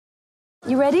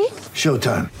You ready?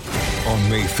 Showtime. On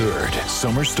May 3rd,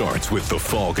 summer starts with The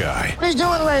Fall Guy. Let's do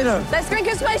it later. Let's drink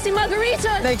a spicy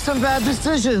margarita. Make some bad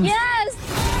decisions. Yes!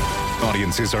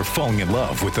 Audiences are falling in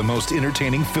love with the most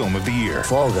entertaining film of the year.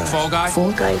 Fall Guy. Fall Guy?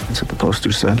 Fall Guy. That's what the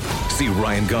poster said. See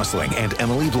Ryan Gosling and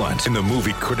Emily Blunt in the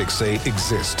movie critics say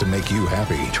exists to make you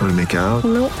happy. Trying to make it out?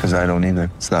 Nope. Because I don't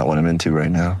either. It's not what I'm into right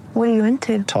now. What are you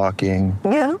into? Talking.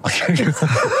 Yeah.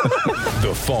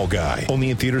 The Fall Guy.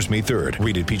 Only in theaters May 3rd.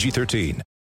 Rated PG-13.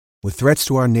 With threats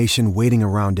to our nation waiting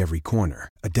around every corner,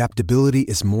 adaptability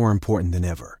is more important than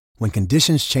ever. When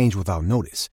conditions change without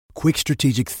notice, quick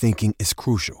strategic thinking is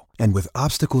crucial. And with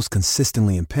obstacles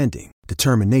consistently impending,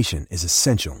 determination is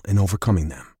essential in overcoming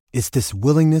them. It's this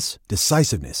willingness,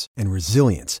 decisiveness, and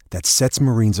resilience that sets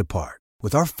Marines apart.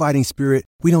 With our fighting spirit,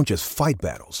 we don't just fight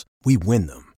battles, we win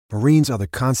them. Marines are the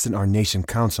constant our nation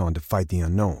counts on to fight the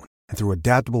unknown. And through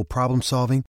adaptable problem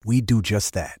solving, we do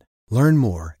just that. Learn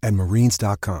more at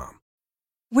marines.com.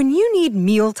 When you need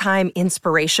mealtime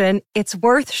inspiration, it's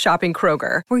worth shopping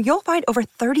Kroger, where you'll find over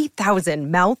 30,000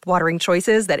 mouth-watering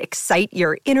choices that excite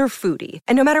your inner foodie.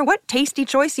 And no matter what tasty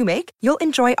choice you make, you'll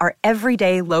enjoy our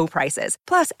everyday low prices,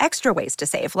 plus extra ways to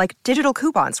save, like digital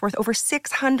coupons worth over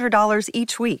 $600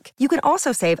 each week. You can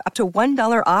also save up to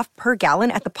 $1 off per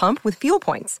gallon at the pump with fuel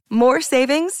points. More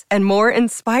savings and more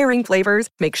inspiring flavors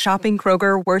make shopping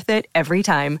Kroger worth it every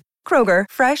time. Kroger,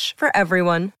 fresh for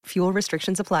everyone. Fuel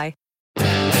restrictions apply.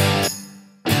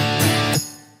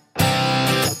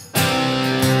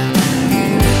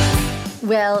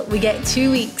 Well, we get 2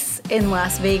 weeks in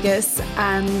Las Vegas,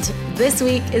 and this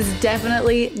week is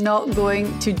definitely not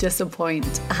going to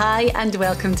disappoint. Hi, and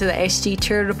welcome to the SG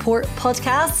Tour Report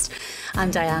podcast.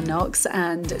 I'm Diane Knox,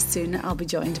 and soon I'll be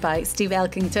joined by Steve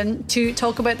Elkington to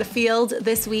talk about the field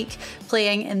this week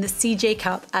playing in the CJ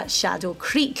Cup at Shadow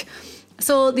Creek.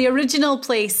 So the original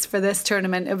place for this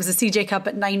tournament, it was a CJ Cup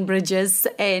at Nine Bridges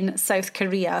in South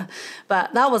Korea,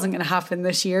 but that wasn't going to happen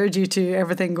this year due to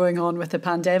everything going on with the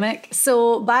pandemic.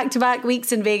 So back-to-back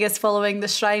weeks in Vegas following the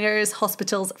Shriners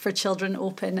Hospitals for Children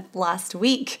Open last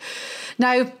week.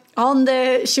 Now, on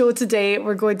the show today,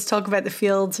 we're going to talk about the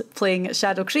field playing at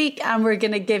Shadow Creek, and we're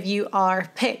going to give you our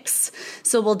picks.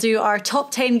 So we'll do our top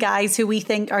 10 guys who we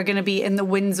think are going to be in the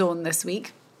win zone this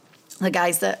week. The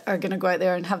guys that are going to go out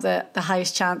there and have the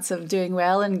highest chance of doing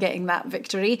well and getting that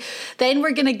victory. Then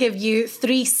we're going to give you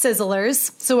 3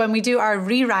 sizzlers. So when we do our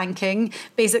re-ranking,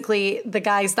 basically the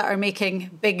guys that are making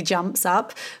big jumps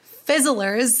up.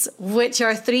 Fizzlers, which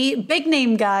are 3 big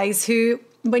name guys who,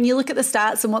 when you look at the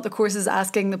stats and what the course is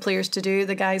asking the players to do,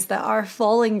 the guys that are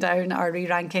falling down are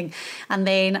re-ranking. And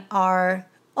then our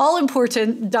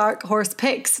all-important dark horse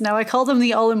picks. Now, I call them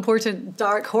the all-important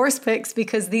dark horse picks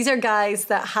because these are guys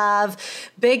that have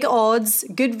big odds,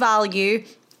 good value,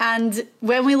 and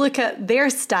when we look at their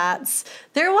stats,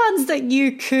 they're ones that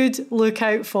you could look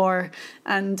out for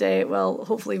and, well,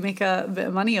 hopefully make a bit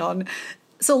of money on.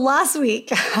 So last week,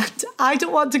 I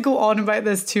don't want to go on about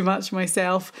this too much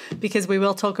myself because we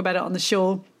will talk about it on the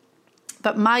show,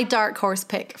 but my dark horse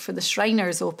pick for the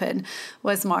Shriners Open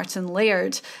was Martin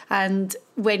Laird. And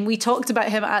when we talked about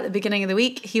him at the beginning of the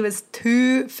week, he was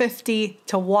 250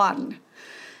 to 1.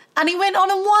 And he went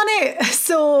on and won it.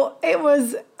 So it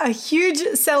was a huge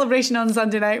celebration on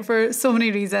Sunday night for so many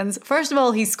reasons. First of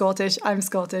all, he's Scottish. I'm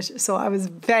Scottish. So I was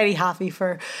very happy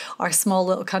for our small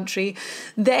little country.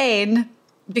 Then,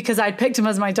 because I'd picked him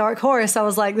as my dark horse, I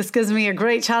was like, this gives me a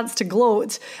great chance to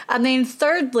gloat. And then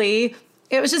thirdly,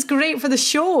 it was just great for the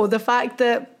show, the fact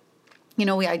that, you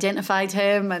know, we identified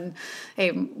him and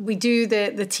we do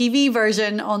the TV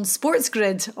version on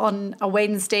SportsGrid on a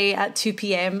Wednesday at 2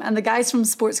 p.m. And the guys from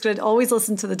SportsGrid always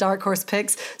listen to the dark horse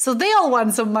picks. So they all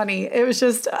won some money. It was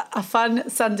just a fun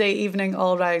Sunday evening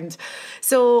all round.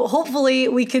 So hopefully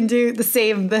we can do the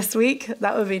same this week.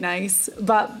 That would be nice.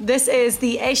 But this is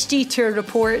the SG Tour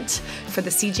Report for the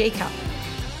CJ Cup.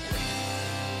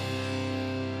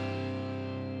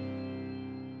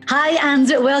 Hi, and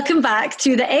welcome back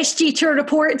to the SG Tour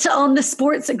Report on the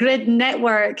SportsGrid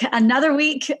Network. Another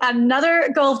week, another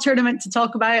golf tournament to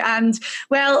talk about. And,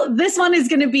 well, this one is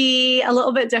going to be a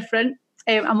little bit different.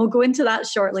 And we'll go into that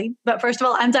shortly. But first of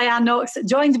all, I'm Diane Knox,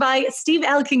 joined by Steve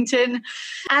Elkington.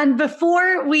 And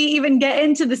before we even get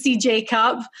into the CJ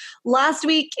Cup, last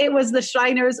week it was the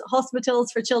Shriners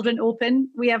Hospitals for Children Open.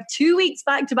 We have 2 weeks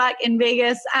back-to-back in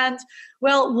Vegas. And,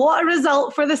 well, what a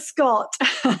result for the Scot.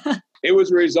 It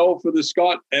was a result for the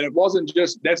Scot, and it wasn't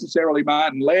just necessarily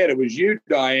Martin Laird. It was you,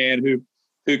 Diane,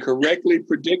 who correctly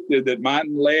predicted that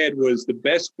Martin Laird was the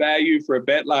best value for a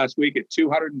bet last week at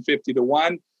 250 to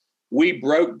 1. We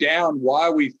broke down why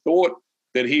we thought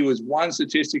that he was one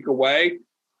statistic away.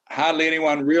 hardly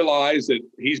anyone realized that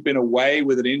he's been away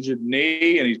with an injured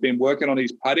knee and he's been working on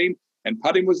his putting. And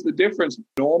putting was the difference.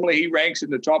 Normally he ranks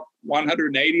in the top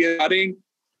 180 putting.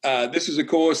 This is a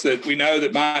course that we know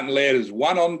that Martin Laird has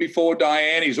won on before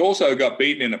Diane. He's also got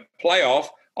beaten in a playoff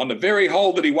on the very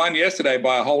hole that he won yesterday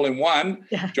by a hole in one.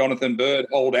 Yeah. Jonathan Bird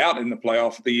holed out in the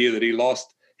playoff the year that he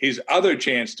lost his other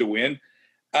chance to win.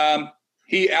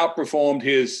 He outperformed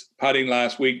his putting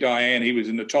last week, Diane. He was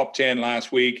in the top 10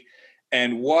 last week.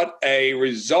 And what a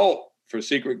result for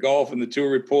Secret Golf and the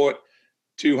Tour Report,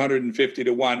 250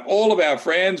 to 1. All of our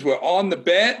friends were on the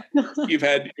bet. Your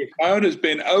phone has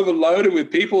been overloaded with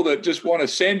people that just want to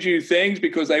send you things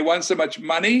because they won so much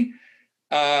money.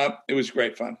 It was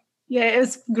great fun. Yeah, it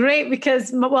was great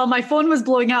because, well, my phone was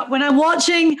blowing up. When I'm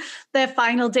watching the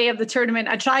final day of the tournament,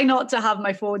 I try not to have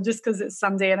my phone just because it's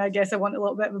Sunday and I guess I want a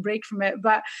little bit of a break from it.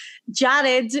 But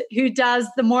Jared, who does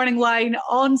the morning line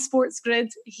on Sports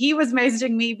Grid, he was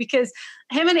messaging me because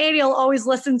him and Ariel always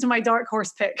listen to my dark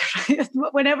horse pick. Right?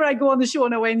 Whenever I go on the show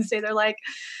on a Wednesday, they're like,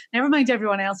 never mind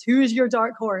everyone else, who is your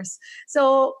dark horse?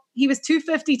 So he was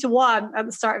 250 to 1 at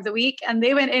the start of the week and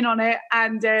they went in on it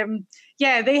and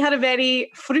they had a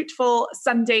very fruitful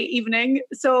Sunday evening.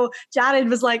 So Jared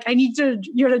was like, I need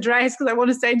your address because I want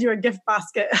to send you a gift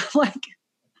basket. Like,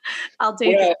 I'll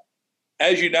take it.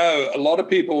 As you know, a lot of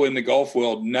people in the golf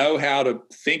world know how to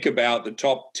think about the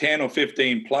top 10 or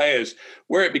 15 players.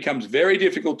 Where it becomes very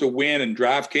difficult to win in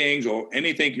DraftKings or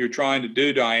anything you're trying to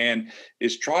do, Diane,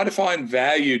 is try to find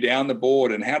value down the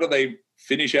board and how do they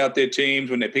finish out their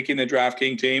teams when they're picking their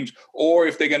DraftKings teams, or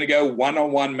if they're going to go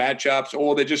one-on-one matchups,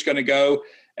 or they're just going to go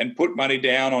and put money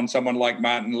down on someone like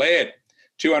Martin Laird.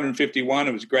 251,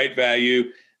 it was great value.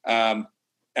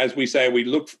 As we say, we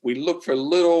look for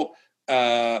little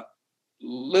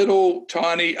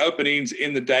tiny openings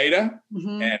in the data,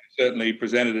 and it certainly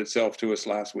presented itself to us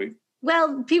last week.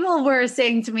 Well, people were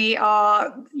saying to me,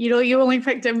 you only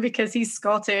picked him because he's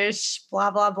Scottish, blah,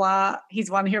 blah, blah.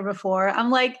 He's won here before. I'm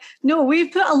like, no,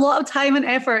 we've put a lot of time and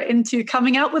effort into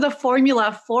coming up with a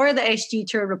formula for the SG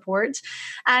Tour Report.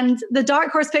 And the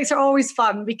dark horse picks are always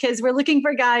fun because we're looking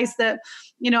for guys that,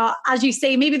 as you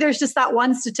say, maybe there's just that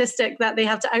one statistic that they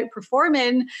have to outperform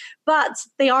in, but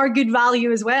they are good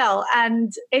value as well.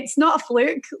 And it's not a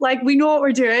fluke. Like, we know what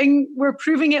we're doing. We're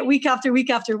proving it week after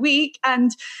week after week.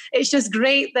 And it's just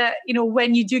great that,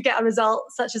 when you do get a result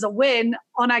such as a win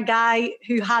on a guy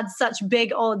who had such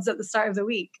big odds at the start of the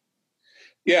week.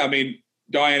 Yeah, I mean,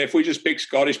 Diane, if we just pick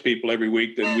Scottish people every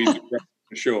week, then we'd be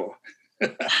for sure.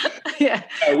 Yeah,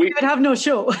 we would have no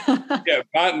show. Yeah,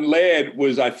 Martin Laird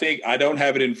was, I think, I don't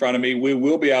have it in front of me. We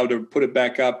will be able to put it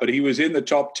back up, but he was in the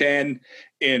top 10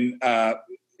 in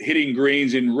hitting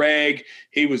greens in reg.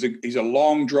 He's a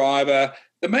long driver.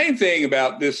 The main thing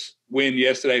about this win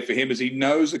yesterday for him is he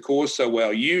knows the course so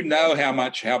well. You know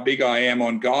how big I am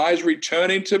on guys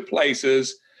returning to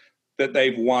places that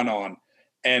they've won on.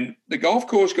 And the golf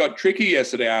course got tricky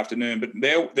yesterday afternoon, but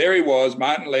there he was,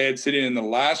 Martin Laird, sitting in the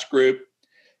last group,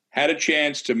 had a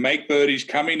chance to make birdies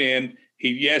coming in.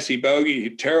 He bogeyed,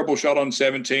 a terrible shot on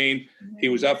 17. He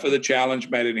was up for the challenge,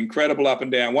 made an incredible up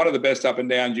and down, one of the best up and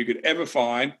downs you could ever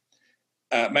find.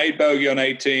 Made bogey on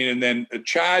 18, and then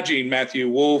charging Matthew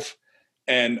Wolff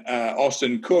and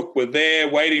Austin Cook were there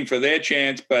waiting for their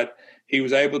chance, but he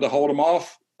was able to hold them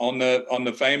off on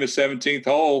the famous 17th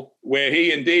hole, where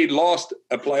he indeed lost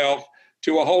a playoff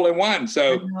to a hole in one.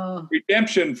 So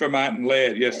redemption for Martin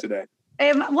Laird yesterday.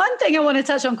 One thing I want to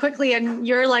touch on quickly, and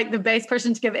you're like the best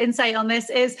person to give insight on this,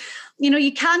 is,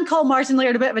 you can call Martin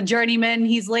Laird a bit of a journeyman.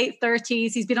 He's late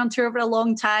 30s. He's been on tour for a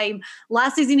long time.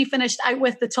 Last season, he finished out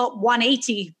with the top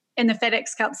 180 in the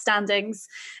FedEx Cup standings.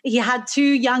 He had two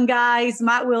young guys,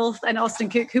 Matt Wolff and Austin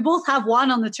Cook, who both have won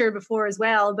on the tour before as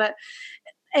well. But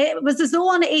it was as though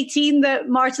on 18 that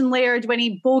Martin Laird, when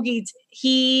he bogeyed,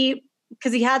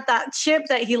 because he had that chip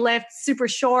that he left super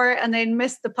short and then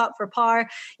missed the putt for par.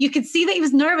 You could see that he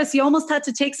was nervous. He almost had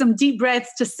to take some deep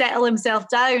breaths to settle himself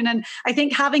down. And I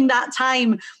think having that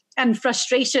time and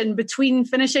frustration between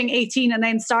finishing 18 and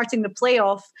then starting the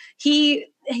playoff, he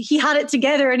had it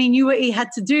together and he knew what he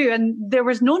had to do. And there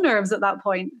was no nerves at that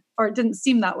point, or it didn't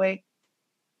seem that way.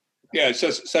 Yeah, it's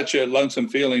just such a lonesome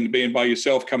feeling to being by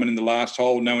yourself coming in the last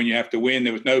hole, knowing you have to win.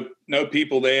 There was no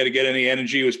people there to get any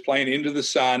energy. He was playing into the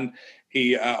sun.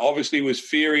 He obviously was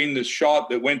fearing the shot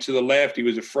that went to the left. He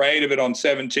was afraid of it on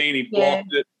 17. He blocked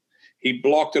it. He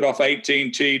blocked it off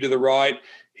 18 tee to the right.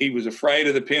 He was afraid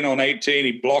of the pin on 18.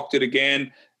 He blocked it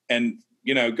again and,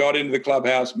 got into the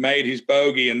clubhouse, made his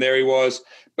bogey, and there he was.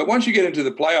 But once you get into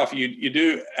the playoff, you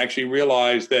do actually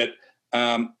realize that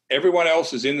everyone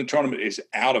else is in the tournament is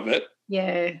out of it.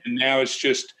 Yeah. And now it's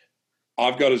just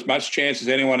I've got as much chance as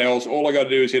anyone else. All I got to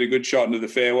do is hit a good shot into the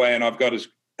fairway, and I've got, as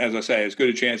I say, as good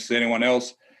a chance as anyone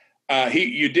else.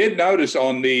 You did notice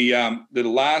on the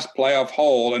last playoff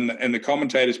hole, and the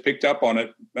commentators picked up on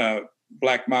it.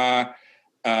 Black Ma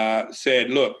said,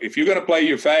 "Look, if you're going to play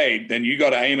your fade, then you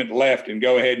got to aim it left and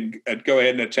go ahead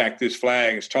and attack this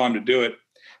flag. It's time to do it."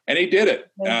 And he did it.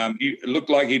 It looked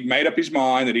like he'd made up his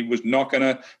mind that he was not going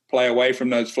to play away from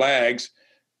those flags.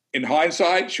 In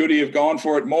hindsight, should he have gone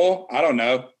for it more? I don't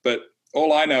know. But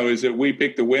all I know is that we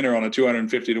picked the winner on a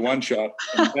 250-1 shot.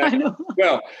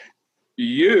 Well,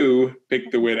 you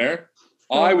picked the winner.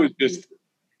 I was just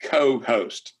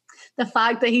co-host. The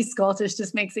fact that he's Scottish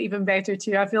just makes it even better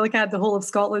too. I feel like I had the whole of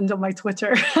Scotland on my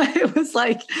Twitter. It was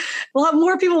like, we'll have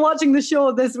more people watching the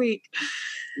show this week.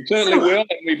 We certainly will.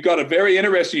 And we've got a very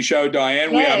interesting show,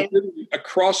 Diane. Yes. We are moving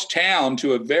across town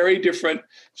to a very different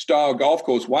style golf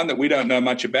course, one that we don't know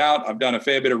much about. I've done a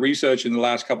fair bit of research in the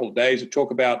last couple of days to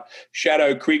talk about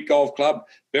Shadow Creek Golf Club,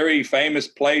 very famous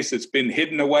place that's been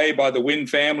hidden away by the Wynn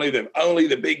family, that only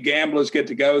the big gamblers get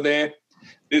to go there.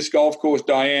 This golf course,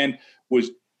 Diane,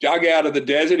 was dug out of the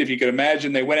desert. If you could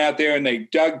imagine, they went out there and they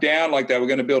dug down like they were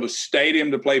going to build a stadium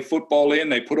to play football in.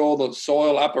 They put all the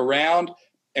soil up around.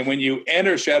 And when you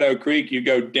enter Shadow Creek, you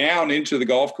go down into the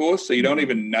golf course, so you don't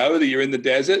even know that you're in the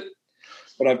desert.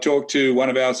 But I've talked to one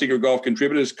of our Secret Golf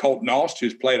contributors, Colt Knost,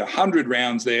 who's played 100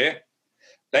 rounds there.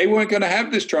 They weren't going to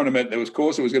have this tournament. It was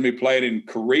going to be played in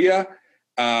Korea.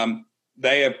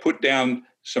 They have put down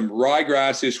some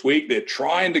ryegrass this week. They're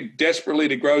trying desperately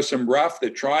to grow some rough. They're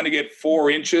trying to get 4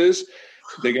 inches.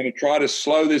 They're going to try to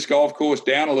slow this golf course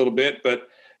down a little bit. But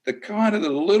the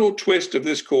little twist of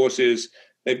this course is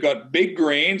they've got big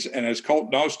greens, and as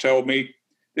Colt Knost told me,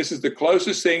 this is the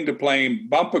closest thing to playing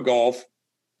bumper golf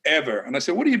ever. And I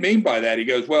said, what do you mean by that? He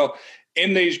goes, well,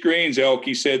 in these greens, Elk,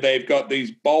 he said they've got these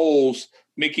bowls,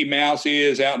 Mickey Mouse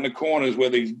ears out in the corners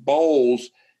where these bowls,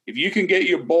 if you can get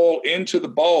your ball into the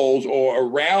bowls or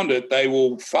around it, they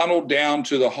will funnel down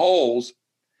to the holes.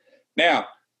 Now,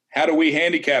 how do we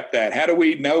handicap that? How do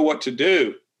we know what to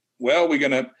do? Well, we're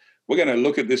going to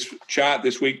look at this chart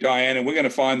this week, Diane, and we're going to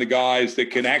find the guys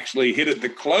that can actually hit it the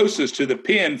closest to the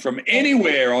pin from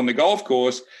anywhere on the golf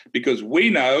course, because we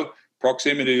know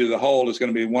proximity to the hole is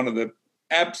going to be one of the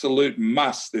absolute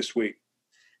musts this week.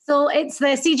 So it's the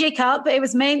CJ Cup. It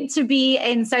was meant to be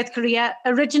in South Korea.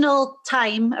 Original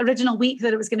week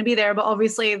that it was going to be there, but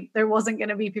obviously there wasn't going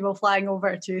to be people flying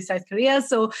over to South Korea.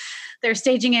 So they're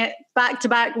staging it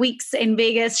back-to-back weeks in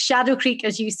Vegas, Shadow Creek,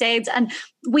 as you said. And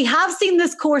we have seen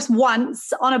this course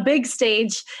once on a big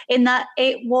stage, in that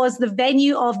it was the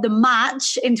venue of the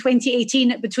match in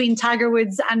 2018 between Tiger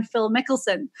Woods and Phil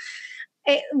Mickelson.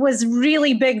 It was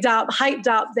really bigged up, hyped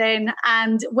up then.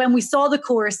 And when we saw the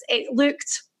course, it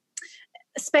looked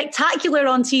spectacular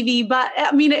on TV, but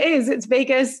I mean, it's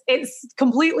Vegas. It's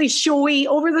completely showy,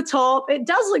 over the top. It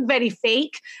does look very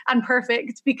fake and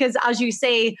perfect because, as you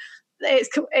say,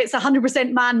 it's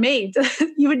 100% man-made.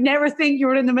 You would never think you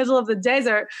were in the middle of the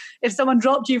desert if someone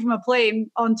dropped you from a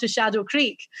plane onto Shadow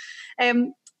Creek.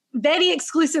 Very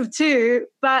exclusive too,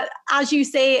 but as you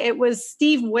say, it was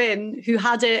Steve Wynn who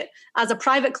had it as a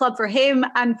private club for him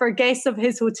and for guests of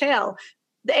his hotel.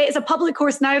 It's a public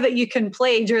course now that you can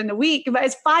play during the week, but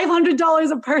it's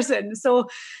 $500 a person. So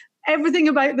everything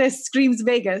about this screams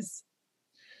Vegas.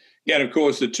 Yeah, and of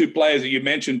course, the two players that you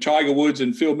mentioned, Tiger Woods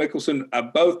and Phil Mickelson, are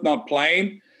both not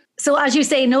playing. So as you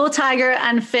say, no Tiger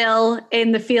and Phil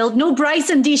in the field. No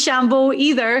Bryson DeChambeau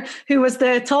either, who was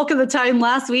the talk of the town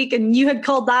last week, and you had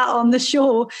called that on the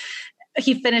show.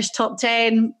 He finished top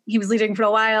 10. He was leading for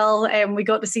a while, and we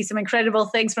got to see some incredible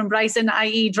things from Bryson,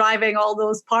 i.e. driving all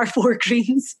those par 4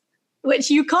 greens, which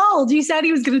you called. You said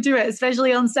he was going to do it,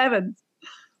 especially on 7th.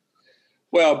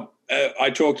 Well, I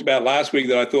talked about last week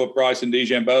that I thought Bryson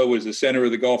DeChambeau was the center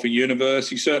of the golfing universe.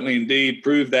 He certainly indeed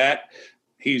proved that.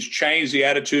 He's changed the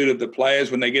attitude of the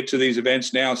players when they get to these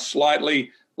events now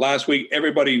slightly. Last week,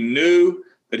 everybody knew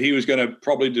that he was going to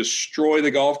probably destroy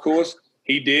the golf course.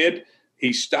 He did.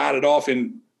 He started off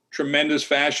in tremendous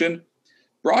fashion.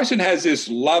 Bryson has this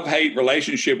love-hate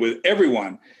relationship with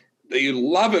everyone. You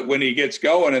love it when he gets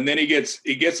going, and then he gets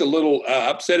a little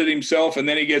upset at himself, and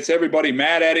then he gets everybody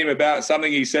mad at him about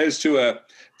something he says to a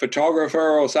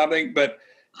photographer or something. But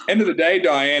end of the day,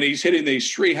 Diane, he's hitting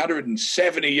these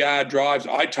 370-yard drives.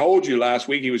 I told you last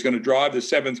week he was going to drive the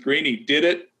 7th green. He did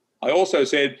it. I also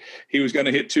said he was going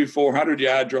to hit 2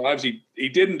 400-yard drives. He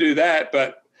didn't do that,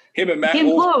 but him and Matt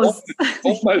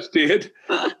almost did.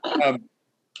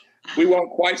 We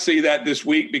won't quite see that this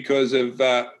week because of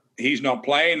he's not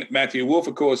playing. Matthew Wolff,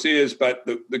 of course, is, but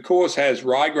the course has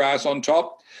ryegrass on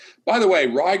top. By the way,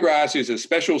 ryegrass is a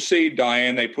special seed,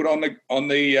 Diane. They put on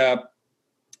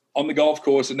the golf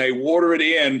course and they water it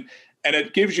in, and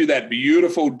it gives you that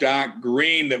beautiful dark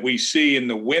green that we see in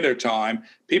the wintertime.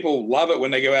 People love it when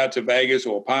they go out to Vegas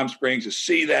or Palm Springs to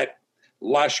see that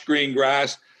lush green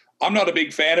grass. I'm not a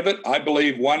big fan of it. I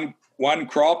believe one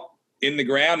crop in the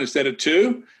ground instead of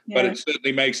two, but it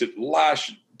certainly makes it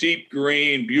lush, deep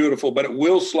green, beautiful, but it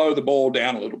will slow the ball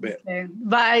down a little bit. Okay.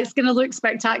 But it's going to look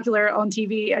spectacular on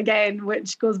TV again,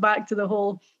 which goes back to the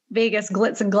whole Vegas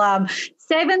glitz and glam.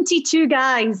 72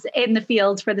 guys in the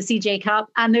field for the CJ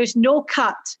Cup, and there's no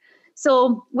cut.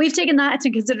 So we've taken that into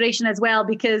consideration as well,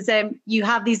 because you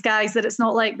have these guys that it's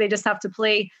not like they just have to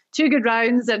play 2 good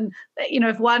rounds. And,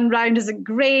 if one round isn't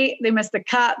great, they miss the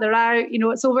cut, they're out.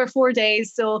 It's over 4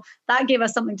 days. So that gave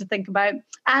us something to think about.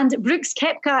 And Brooks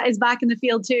Koepka is back in the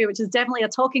field too, which is definitely a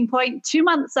talking point 2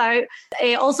 months out.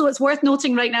 Also, it's worth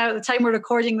noting right now, at the time we're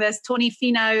recording this, Tony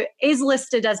Finau is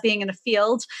listed as being in the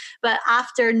field. But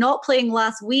after not playing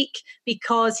last week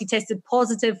because he tested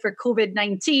positive for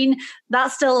COVID-19,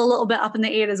 that's still a little bit up in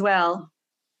the air as well.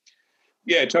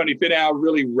 Yeah, Tony Finau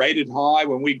really rated high.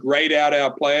 When we grade out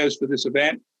our players for this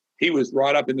event, he was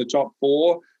right up in the top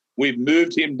 4. We've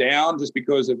moved him down just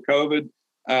because of COVID.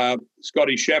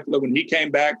 Scotty Scheffler, when he came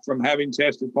back from having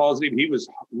tested positive, he was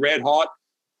red hot.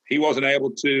 He wasn't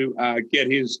able to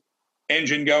get his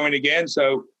engine going again.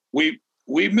 So we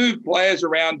moved players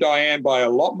around, Diane, by a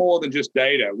lot more than just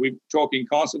data. We're talking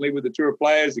constantly with the tour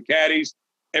players, the caddies,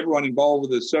 everyone involved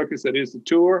with the circus that is the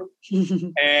tour.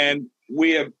 And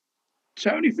we have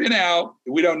Tony Finau,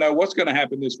 we don't know what's going to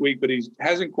happen this week, but he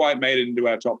hasn't quite made it into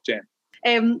our top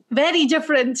 10. Very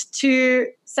different to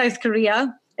South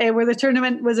Korea, where the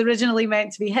tournament was originally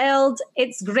meant to be held.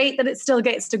 It's great that it still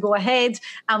gets to go ahead,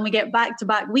 and we get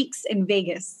back-to-back weeks in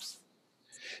Vegas.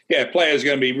 Yeah, players are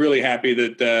going to be really happy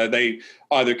that they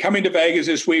either coming to Vegas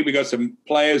this week. We got some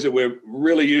players that we're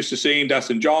really used to seeing: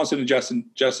 Dustin Johnson and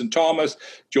Justin Thomas,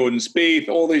 Jordan Spieth.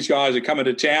 All these guys are coming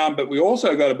to town, but we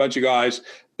also got a bunch of guys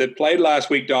that played last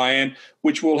week, Diane,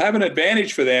 which will have an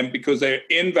advantage for them because they're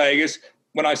in Vegas.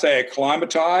 When I say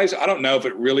acclimatize, I don't know if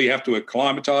it really have to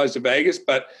acclimatize to Vegas,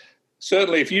 but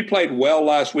certainly if you played well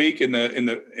last week in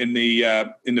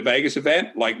the Vegas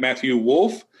event, like Matthew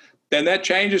Wolff, then that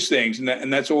changes things,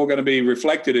 and that's all going to be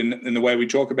reflected in the way we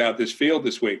talk about this field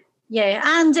this week. Yeah,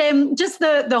 and just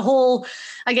the whole,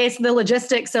 I guess, the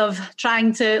logistics of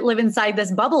trying to live inside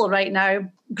this bubble right now.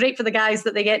 Great for the guys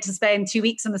that they get to spend 2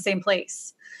 weeks in the same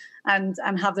place and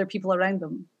have their people around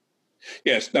them.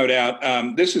 Yes, no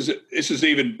doubt. This is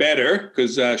even better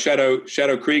because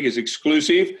Shadow Creek is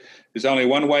exclusive. There's only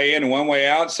one way in and one way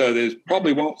out, so there's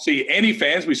probably won't see any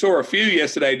fans. We saw a few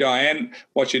yesterday, Diane,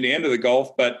 watching the end of the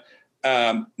golf, but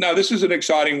no, this is an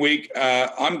exciting week.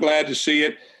 I'm glad to see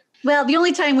it. Well, the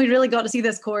only time we really got to see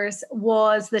this course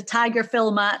was the Tiger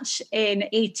Phil match in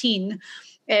 18.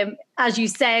 As you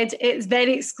said, it's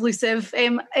very exclusive.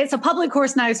 It's a public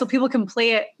course now, so people can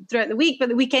play it throughout the week, but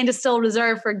the weekend is still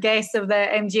reserved for guests of the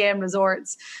MGM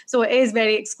resorts. So it is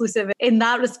very exclusive in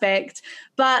that respect.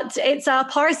 But it's a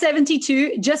par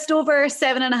 72, just over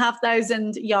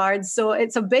 7,500 yards. So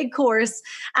it's a big course.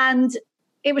 And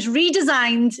it was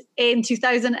redesigned in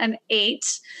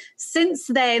 2008. Since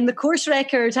then, the course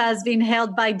record has been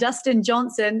held by Dustin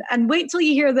Johnson. And wait till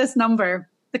you hear this number.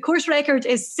 The course record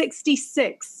is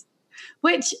 66,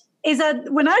 which is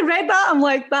when I read that, I'm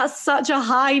like, that's such a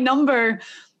high number.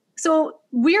 So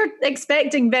we're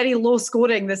expecting very low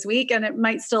scoring this week, and it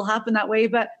might still happen that way.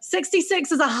 But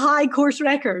 66 is a high course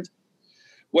record.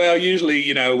 Well,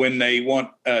 usually, when they want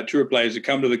tour players to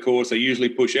come to the course, they usually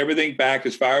push everything back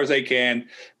as far as they can.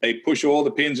 They push all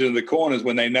the pins into the corners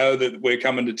when they know that we're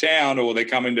coming to town or they're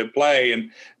coming to play, and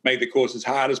make the course as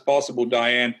hard as possible,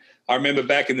 Diane. I remember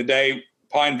back in the day,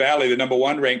 Pine Valley, the number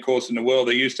 1 ranked course in the world,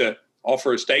 they used to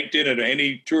offer a steak dinner to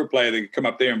any tour player that could come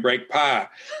up there and break par.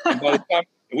 And by the time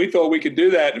we thought we could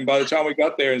do that, and by the time we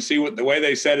got there and see the way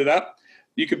they set it up,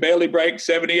 you could barely break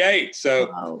 78.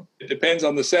 So It depends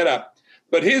on the setup.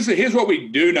 But here's what we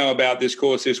do know about this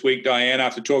course this week, Diane,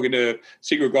 after talking to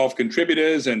Secret Golf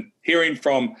contributors and hearing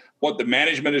from what the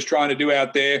management is trying to do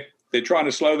out there. They're trying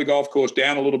to slow the golf course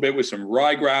down a little bit with some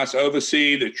ryegrass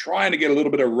overseed. They're trying to get a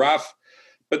little bit of rough.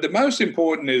 But the most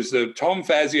important is the Tom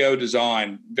Fazio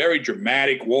design, very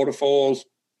dramatic waterfalls,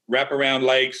 wraparound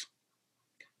lakes.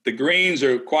 The greens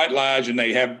are quite large and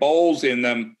they have bowls in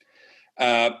them.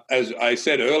 As I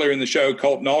said earlier in the show,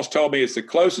 Colt Noss told me it's the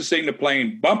closest thing to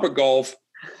playing bumper golf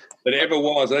that ever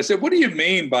was. And I said, what do you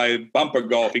mean by bumper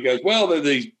golf? He goes, well, there are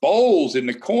these bowls in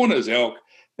the corners, Elk.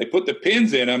 They put the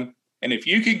pins in them. And if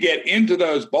you can get into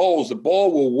those bowls, the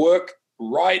ball will work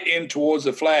right in towards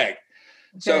the flag.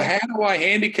 Okay. So how do I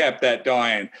handicap that,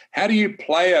 Diane? How do you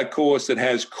play a course that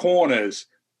has corners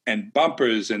and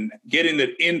bumpers and getting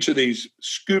it into these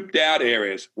scooped out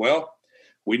areas? Well,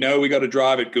 we know we got to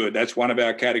drive it good. That's one of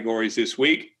our categories this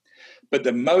week. But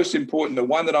the most important, the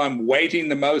one that I'm weighting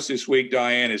the most this week,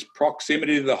 Diane, is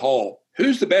proximity to the hole.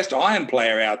 Who's the best iron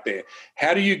player out there?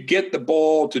 How do you get the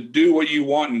ball to do what you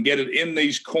want and get it in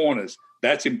these corners?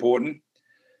 That's important.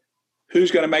 Who's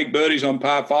going to make birdies on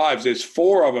par fives? There's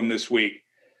 4 of them this week.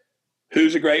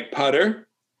 Who's a great putter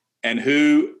and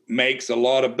who makes a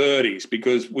lot of birdies?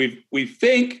 Because we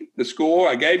think the score,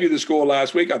 I gave you the score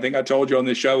last week. I think I told you on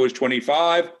this show was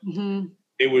 25. Mm-hmm.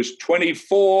 It was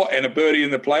 24 and a birdie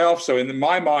in the playoffs. So in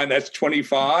my mind, that's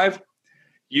 25.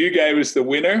 You gave us the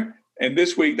winner. And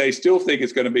this week, they still think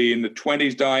it's going to be in the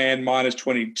 20s, Diane, minus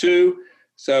 22.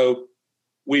 So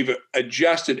we've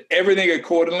adjusted everything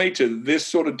accordingly to this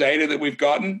sort of data that we've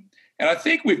gotten. And I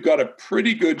think we've got a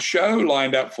pretty good show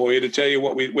lined up for you to tell you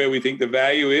where we think the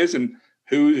value is and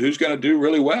who's going to do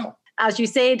really well. As you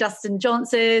say, Dustin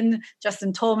Johnson,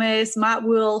 Justin Thomas, Matt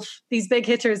Wolff, these big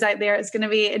hitters out there, it's going to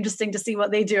be interesting to see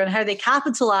what they do and how they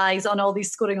capitalize on all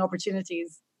these scoring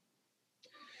opportunities.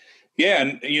 Yeah,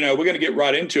 and, we're going to get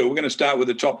right into it. We're going to start with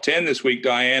the top 10 this week,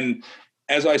 Diane.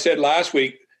 As I said last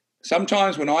week,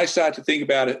 sometimes when I start to think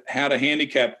about it, how to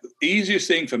handicap, the easiest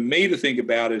thing for me to think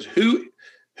about is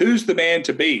who's the man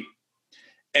to beat.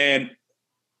 And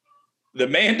the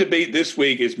man to beat this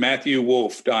week is Matthew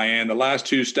Wolff, Diane. The last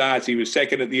 2 starts, he was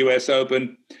second at the U.S.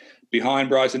 Open behind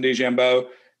Bryson DeChambeau.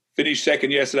 Finished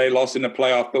second yesterday, lost in the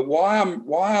playoff. But why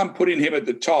I'm putting him at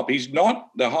the top, he's not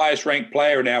the highest ranked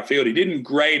player in our field. He didn't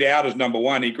grade out as number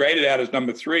 1. He graded out as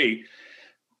number 3.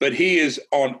 But he is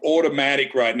on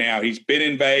automatic right now. He's been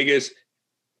in Vegas.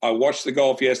 I watched the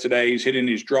golf yesterday. He's hitting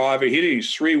his driver, hitting his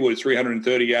 3-wood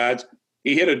 330 yards.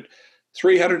 He hit a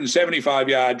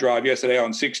 375-yard drive yesterday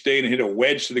on 16 and hit a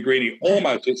wedge to the green. He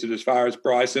almost hits it as far as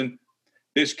Bryson.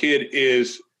 This kid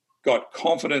is got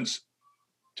confidence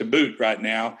to boot right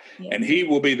now, and he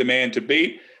will be the man to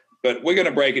beat. But we're going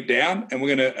to break it down, and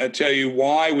we're going to tell you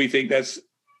why we think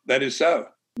that is so.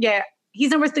 Yeah,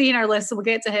 he's number 3 in our list, so we'll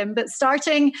get to him. But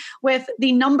starting with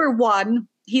the number 1,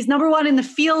 he's number 1 in the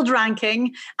field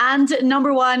ranking and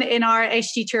number 1 in our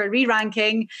SG Tour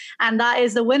re-ranking, and that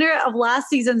is the winner of last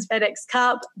season's FedEx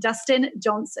Cup, Dustin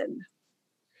Johnson.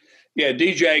 Yeah,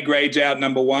 DJ grades out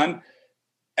number 1.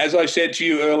 As I said to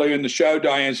you earlier in the show,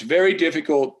 Diane, it's very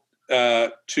difficult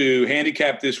to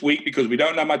handicap this week because we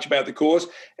don't know much about the course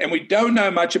and we don't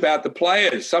know much about the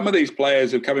players. Some of these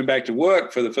players are coming back to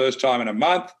work for the first time in a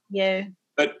month. Yeah.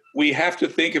 But we have to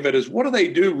think of it as, what do they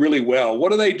do really well?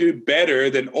 What do they do better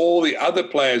than all the other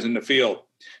players in the field?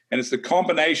 And it's the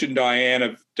combination, Diane,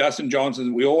 of Dustin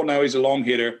Johnson. We all know he's a long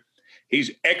hitter.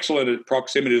 He's excellent at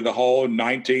proximity to the hole,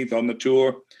 19th on the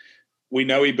tour. We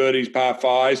know he birdies par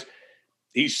 5s.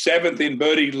 He's 7th in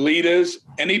birdie leaders,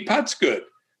 and he putts good.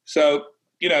 So,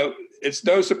 it's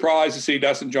no surprise to see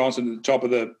Dustin Johnson at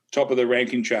the top of the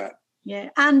ranking chart. Yeah,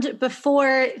 and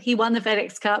before he won the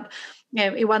FedEx Cup,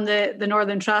 he won the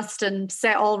Northern Trust and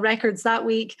set all records that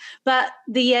week. But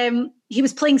he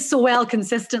was playing so well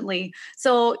consistently.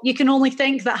 So you can only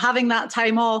think that having that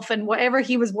time off and whatever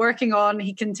he was working on,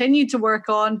 he continued to work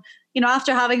on,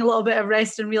 after having a little bit of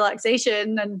rest and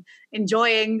relaxation and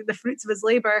enjoying the fruits of his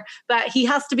labor. But he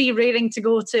has to be raring to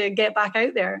go to get back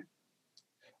out there.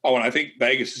 Oh, and I think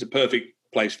Vegas is a perfect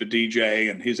place for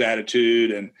DJ and his attitude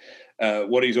and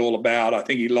what he's all about. I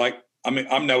think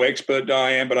I'm no expert,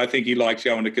 Diane, but I think he likes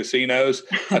going to casinos.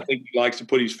 I think he likes to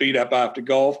put his feet up after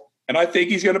golf. And I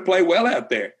think he's going to play well out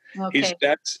there. Okay. His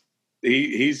stats,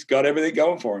 he's got everything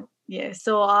going for him. Yeah,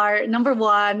 so our number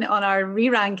 1 on our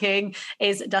re-ranking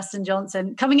is Dustin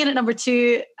Johnson. Coming in at number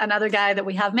 2, another guy that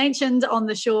we have mentioned on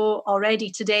the show already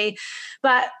today,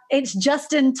 but it's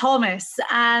Justin Thomas.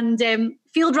 And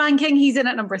field ranking, he's in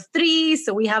at number 3,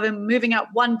 so we have him moving up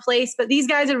 1 place. But these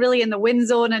guys are really in the win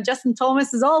zone, and Justin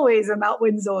Thomas is always in that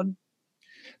win zone.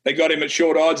 They got him at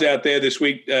short odds out there this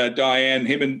week, Diane.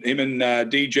 Him and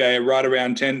DJ are right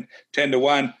around 10 to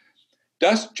 1.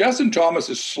 Justin Thomas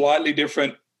is slightly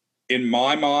different in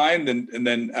my mind than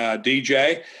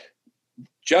DJ.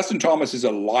 Justin Thomas is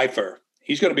a lifer.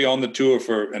 He's going to be on the tour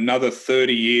for another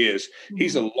 30 years. Mm-hmm.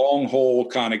 He's a long haul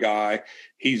kind of guy.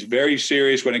 He's very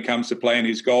serious when it comes to playing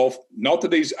his golf. Not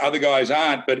that these other guys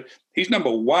aren't, but he's number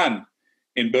 1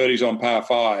 in birdies on par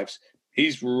 5s.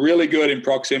 He's really good in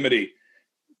proximity,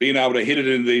 being able to hit it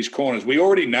into these corners. We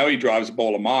already know he drives the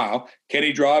ball a mile. Can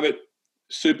he drive it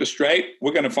super straight?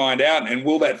 We're going to find out. And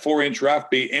will that 4-inch rough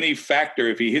be any factor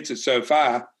if he hits it so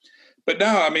far? But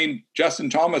no, Justin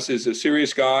Thomas is a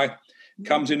serious guy.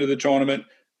 comes into the tournament.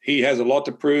 He has a lot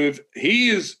to prove. He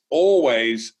is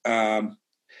always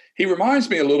he reminds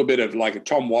me a little bit of like a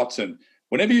Tom Watson.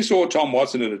 Whenever you saw Tom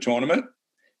Watson at a tournament,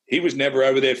 he was never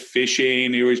over there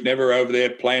fishing. He was never over there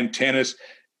playing tennis.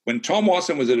 When Tom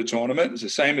Watson was at a tournament, it's the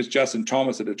same as Justin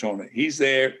Thomas at a tournament. He's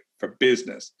there for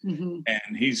business,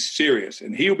 and he's serious,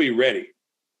 and he'll be ready.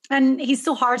 And he's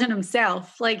so hard on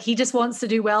himself. Like, he just wants to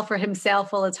do well for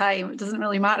himself all the time. It doesn't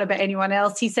really matter about anyone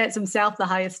else. He sets himself the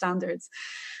highest standards.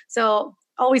 So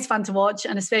always fun to watch,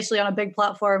 and especially on a big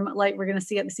platform like we're going to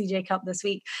see at the CJ Cup this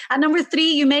week. At number 3,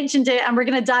 you mentioned it, and we're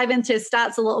going to dive into his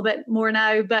stats a little bit more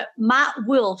now, but Matt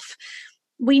Wolff,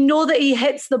 we know that he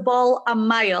hits the ball a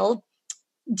mile.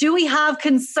 Do we have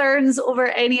concerns over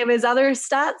any of his other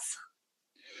stats?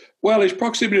 Well, his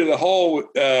proximity to the hole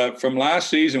from last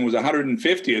season was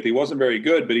 150th. He wasn't very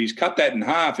good, but he's cut that in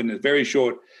half in a very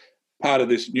short part of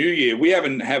this new year. We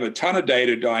haven't have a ton of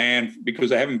data, Diane, because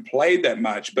they haven't played that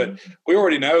much, but we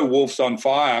already know Wolff's on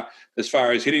fire as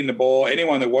far as hitting the ball.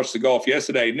 Anyone that watched the golf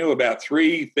yesterday knew about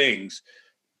 3 things.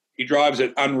 He drives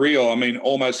it unreal. I mean,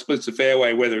 almost splits the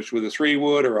fairway, whether it's with a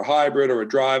 3-wood or a hybrid or a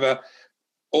driver,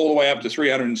 all the way up to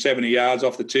 370 yards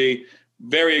off the tee.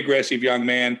 Very aggressive young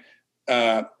man.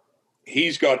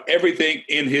 He's got everything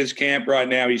in his camp right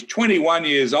now. He's 21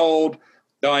 years old.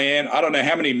 Diane, I don't know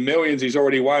how many millions he's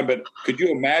already won, but could you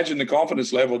imagine the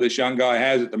confidence level this young guy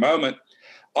has at the moment?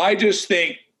 I just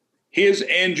think his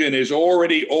engine is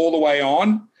already all the way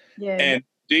on. Yeah. And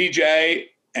DJ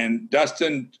and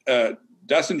Dustin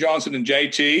Johnson and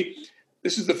JT,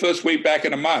 this is the first week back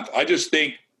in a month. I just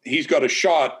think he's got a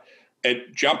shot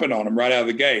at jumping on him right out of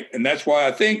the gate. And that's why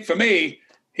I think, for me,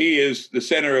 he is the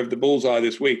center of the bullseye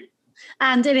this week.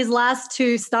 And in his last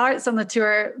 2 starts on the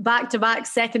tour, back-to-back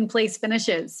second-place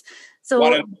finishes. So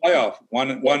one in the playoff.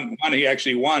 One he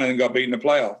actually won and got beaten in the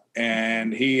playoff.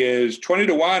 And he is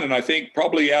 20-1, and I think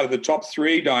probably out of the top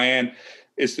 3, Diane,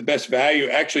 is the best value.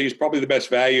 Actually, he's probably the best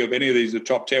value of any of these, the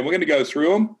top 10. We're going to go through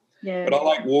them, but I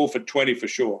like Wolff at 20 for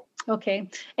sure. Okay.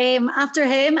 After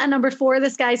him, at number 4,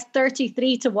 this guy's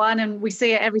 33-1, and we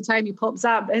say it every time he pops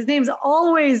up. His name's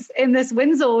always in this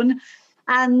win zone.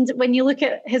 And when you look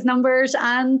at his numbers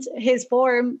and his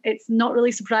form, it's not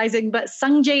really surprising. But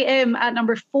Sungjae Im at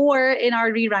number 4 in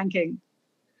our re-ranking.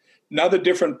 Another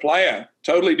different player,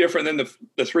 totally different than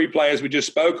the 3 players we just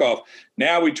spoke of.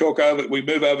 Now we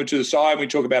move over to the side and we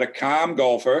talk about a calm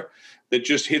golfer that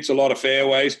just hits a lot of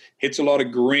fairways, hits a lot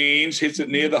of greens, hits it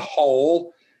near the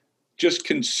hole, just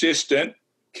consistent,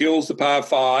 kills the par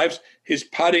 5s. His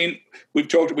putting, we've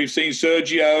seen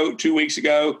Sergio 2 weeks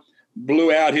ago,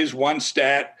 blew out his one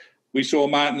stat. We saw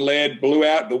Martin Laird blew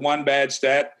out the one bad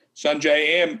stat.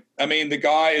 Sungjae Im, I mean, the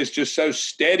guy is just so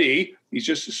steady. He's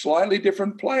just a slightly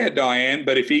different player, Diane,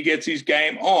 but if he gets his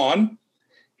game on,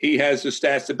 he has the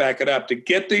stats to back it up, to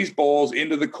get these balls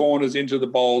into the corners, into the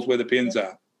bowls where the pins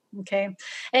are. Okay.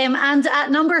 And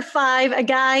at number 5, a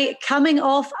guy coming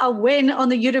off a win on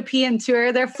the European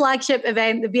Tour, their flagship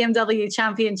event, the BMW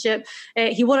Championship.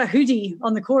 He wore a hoodie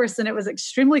on the course and it was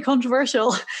extremely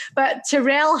controversial. But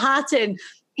Tyrrell Hatton,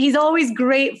 he's always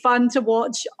great fun to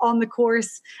watch on the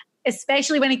course,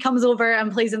 especially when he comes over and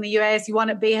plays in the US. He won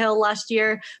at Bay Hill last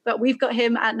year, but we've got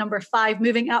him at number 5,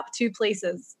 moving up 2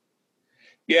 places.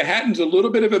 Yeah, Hatton's a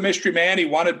little bit of a mystery man. He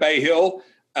won at Bay Hill.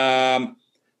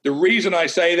 The reason I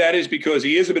say that is because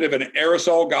he is a bit of an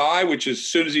aerosol guy, which as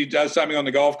soon as he does something on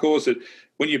the golf course, that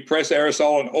when you press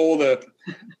aerosol and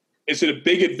it's a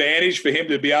big advantage for him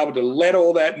to be able to let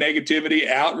all that negativity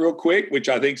out real quick, which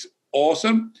I think is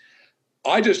awesome.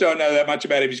 I just don't know that much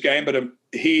about his game, but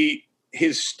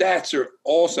his stats are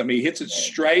awesome. He hits it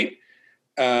straight.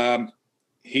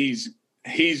 He's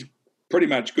pretty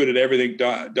much good at everything,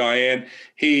 Diane.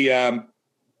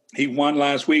 He won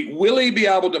last week. Will he be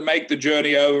able to make the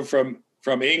journey over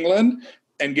from England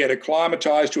and get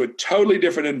acclimatized to a totally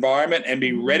different environment and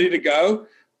be ready to go?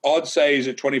 Odds say he's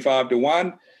at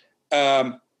 25-1.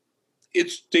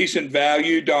 It's decent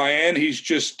value, Diane. He's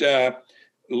just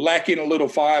lacking a little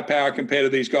firepower compared to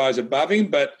these guys above him,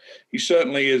 but he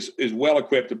certainly is well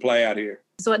equipped to play out here.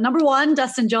 So at number 1,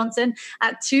 Dustin Johnson.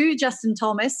 At 2, Justin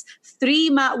Thomas.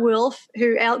 3, Matt Wolff,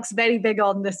 who Elk's very big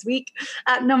on this week.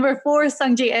 At number 4,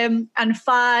 Sungjae Im. And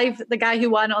 5, the guy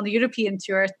who won on the European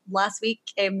Tour last week,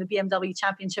 the BMW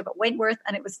Championship at Wentworth,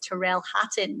 and it was Tyrrell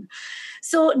Hatton.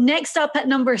 So next up at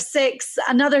number 6,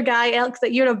 another guy, Elk,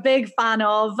 that you're a big fan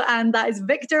of, and that is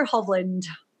Viktor Hovland.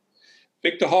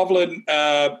 Viktor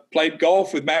Hovland played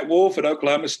golf with Matt Wolff at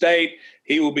Oklahoma State.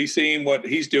 He will be seeing what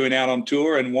he's doing out on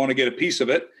tour and want to get a piece of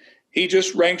it. he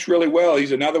just ranks really well.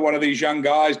 He's another one of these young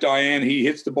guys, Diane. He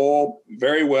hits the ball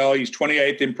very well. He's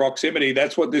 28th in proximity.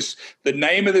 That's what the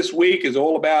name of this week is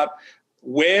all about.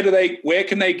 Where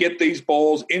can they get these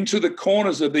balls into the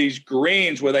corners of these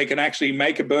greens where they can actually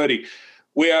make a birdie?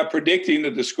 We are predicting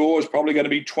that the score is probably going to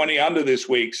be 20 under this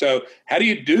week. So how do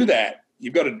you do that?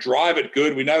 You've got to drive it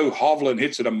good. We know Hovland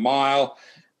hits it a mile.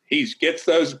 He gets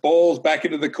those balls back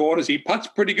into the corners. He putts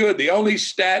pretty good. The only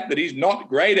stat that he's not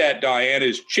great at, Diane,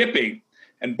 is chipping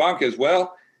and bunkers.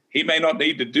 Well, he may not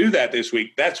need to do that this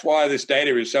week. That's why this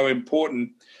data is so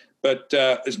important. But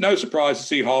it's no surprise to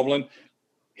see Hovland.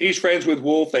 He's friends with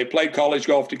Wolff. They played college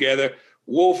golf together.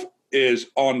 Wolff is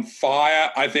on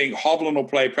fire. I think Hovland will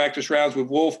play practice rounds with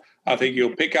Wolff. I think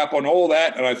he'll pick up on all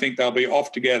that, and I think they'll be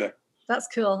off together. That's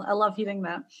cool. I love hearing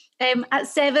that. At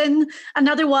 7,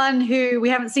 another one who we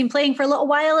haven't seen playing for a little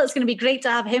while. It's going to be great to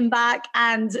have him back,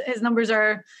 and his numbers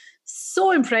are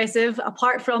so impressive,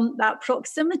 apart from that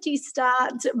proximity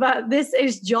stat. But this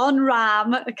is Jon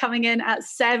Rahm coming in at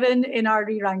 7 in our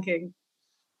re-ranking.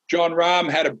 Jon Rahm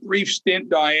had a brief stint,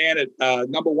 Diane, at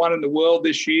number 1 in the world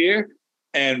this year,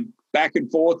 and back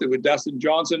and forth with Dustin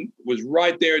Johnson, was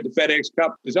right there at the FedEx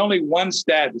Cup. There's only one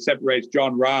stat that separates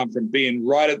Jon Rahm from being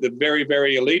right at the very,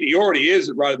 very elite. He already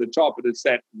is right at the top, but it's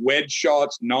that wedge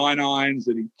shots, 9-irons,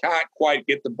 that he can't quite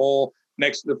get the ball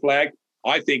next to the flag.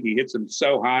 I think he hits them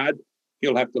so hard,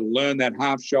 he'll have to learn that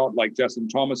half shot like Justin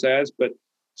Thomas has. But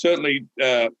certainly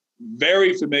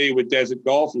very familiar with desert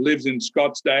golf, lives in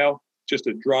Scottsdale, just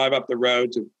a drive up the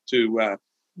road to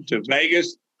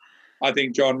Vegas. I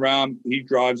think Jon Rahm, he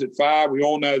drives it far. We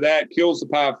all know that. Kills the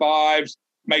par fives,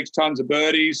 makes tons of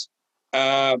birdies.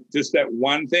 Just that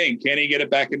one thing. Can he get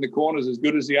it back in the corners as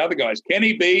good as the other guys? Can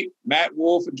he beat Matt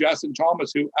Wolff and Justin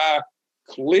Thomas, who are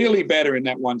clearly better in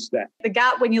that one stat? The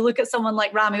gap, when you look at someone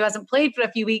like Rahm, who hasn't played for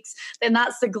a few weeks, then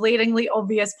that's the glaringly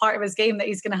obvious part of his game that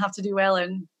he's going to have to do well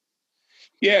in.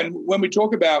 Yeah, and when we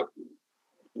talk about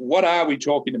what are we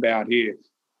talking about here?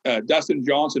 Dustin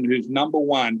Johnson, who's number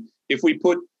 1. If we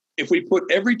put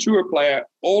every tour player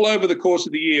all over the course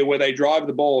of the year where they drive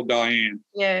the ball, Diane,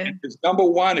 it's number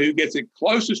 1 who gets it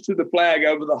closest to the flag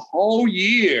over the whole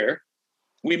year.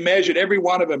 We measured every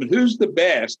one of them. And who's the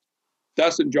best?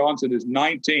 Dustin Johnson is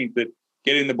 19th at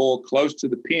getting the ball close to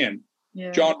the pin.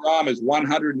 Yeah. Jon Rahm is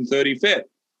 135th.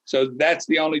 So that's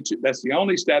the only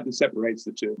stat that separates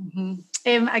the two.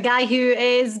 Mm-hmm. A guy who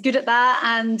is good at that,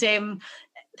 and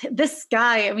this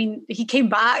guy, I mean, he came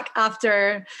back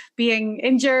after being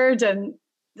injured, and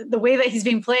the way that he's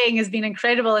been playing has been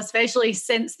incredible, especially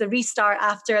since the restart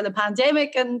after the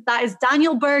pandemic. And that is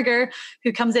Daniel Berger,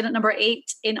 who comes in at number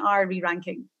 8 in our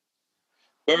re-ranking.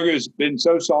 Berger's been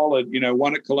so solid.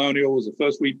 Won at Colonial, was the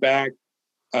first week back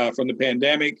from the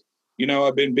pandemic.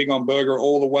 I've been big on Berger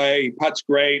all the way. He putts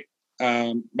great,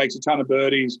 makes a ton of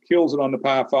birdies, kills it on the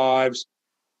par fives.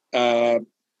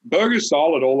 Berger's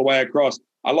solid all the way across.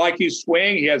 I like his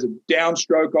swing. He has a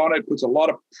downstroke on it, puts a lot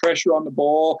of pressure on the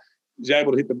ball. He's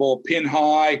able to hit the ball pin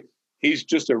high. He's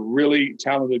just a really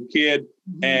talented kid.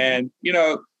 Mm-hmm. And,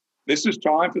 this is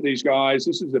time for these guys.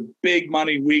 This is a big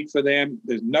money week for them.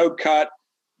 There's no cut.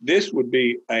 This would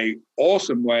be an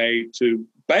awesome way to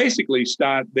basically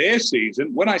start their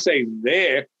season. When I say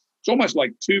there, it's almost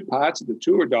like 2 parts of the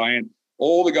tour, Diane.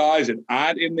 All the guys that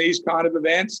aren't in these kind of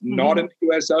events, not in the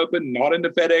US Open, not in the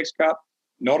FedEx Cup,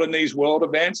 not in these world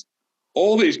events.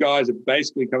 All these guys are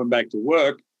basically coming back to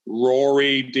work.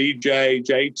 Rory, DJ,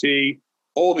 JT,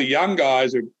 all the young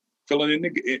guys are filling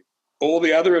in all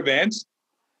the other events.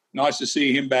 Nice to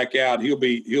see him back out.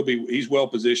 He's well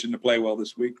positioned to play well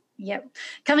this week. Yep.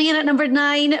 Coming in at number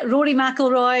 9, Rory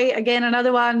McIlroy. Again,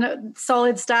 another one,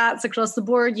 solid stats across the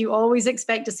board. You always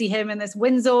expect to see him in this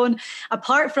win zone.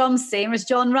 Apart from, same as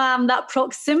Jon Rahm, that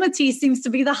proximity seems to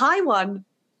be the high one.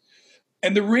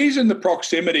 And the reason the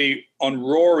proximity on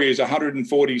Rory is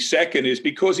 142nd is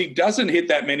because he doesn't hit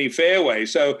that many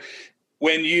fairways. So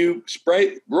when you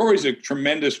spray, Rory's a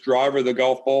tremendous driver of the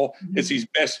golf ball. Mm-hmm. It's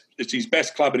his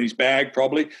best club in his bag,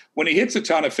 probably. When he hits a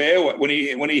ton of fairway,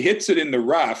 when he hits it in the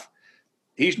rough,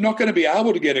 he's not going to be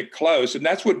able to get it close, and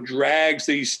that's what drags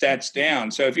these stats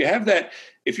down. So if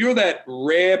you're that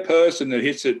rare person that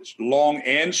hits it long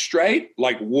and straight,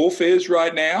 like Wolff is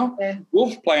right now,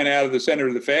 Wolff's playing out of the center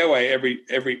of the fairway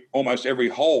almost every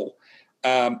hole.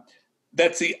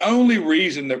 That's the only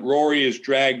reason that Rory is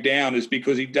dragged down, is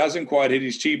because he doesn't quite hit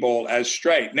his tee ball as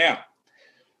straight. Now,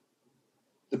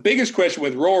 the biggest question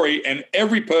with Rory, and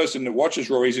every person that watches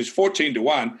Rory's is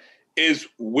 14-1, is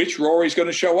which Rory's going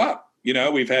to show up.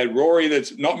 We've had Rory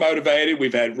that's not motivated.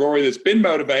 We've had Rory that's been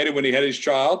motivated when he had his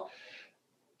child.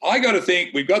 I got to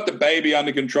think we've got the baby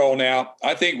under control now.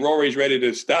 I think Rory's ready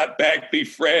to start back, be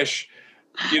fresh,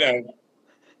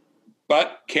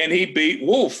 But can he beat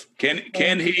Wolf?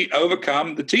 Can he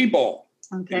overcome the T-ball?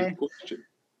 Okay.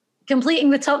 Completing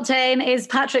the top 10 is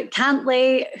Patrick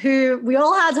Cantlay, who we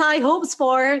all had high hopes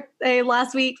for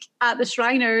last week at the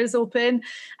Shriners Open.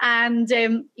 And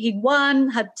he'd won,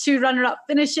 had 2 runner-up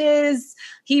finishes.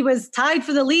 He was tied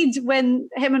for the lead when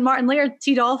him and Martin Laird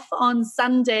teed off on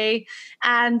Sunday.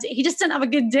 And he just didn't have a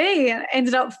good day and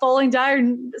ended up falling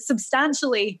down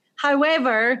substantially.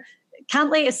 However,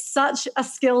 Cantlay is such a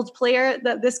skilled player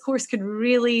that this course could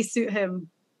really suit him.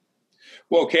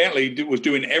 Well, Cantlay was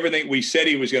doing everything we said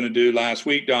he was going to do last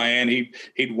week, Diane.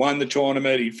 He'd won the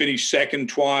tournament. He finished second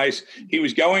twice. He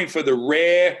was going for the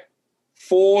rare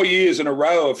 4 years in a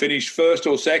row of finished first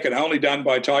or second, only done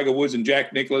by Tiger Woods and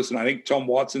Jack Nicklaus and I think Tom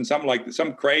Watson,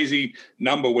 some crazy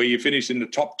number where you finish in the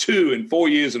top 2 in 4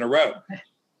 years in a row.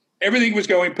 Everything was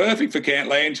going perfect for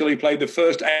Cantlay until he played the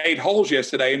first 8 holes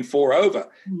yesterday in 4 over.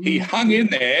 Mm-hmm. He hung in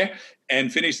there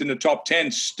and finished in the top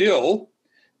 10 still,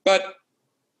 but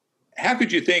how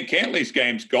could you think Cantlay's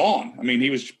game's gone? I mean, he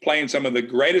was playing some of the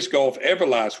greatest golf ever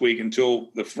last week until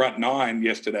the front 9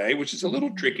 yesterday, which is a little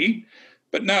tricky.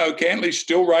 But no, Cantlay's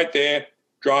still right there,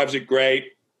 drives it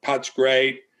great, putts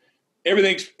great.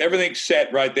 Everything's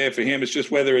set right there for him. It's just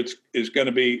whether it's going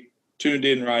to be tuned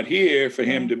in right here for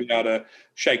him to be able to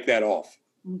shake that off.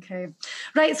 Okay.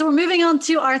 Right. So we're moving on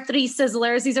to our 3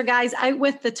 sizzlers. These are guys out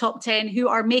with the top 10 who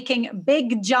are making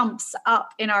big jumps up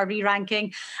in our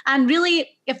re-ranking. And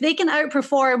really, if they can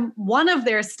outperform one of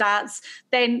their stats,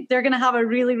 then they're going to have a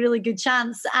really, really good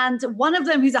chance. And one of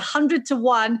them who's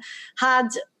 100-1 had,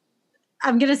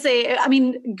 I'm going to say,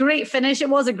 great finish. It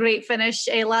was a great finish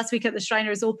last week at the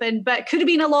Shriners Open, but could have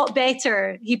been a lot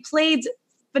better. He played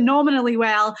phenomenally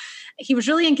well. He was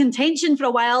really in contention for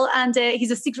a while, and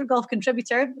he's a Secret Golf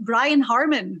contributor, Brian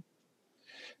Harman.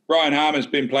 Brian Harman's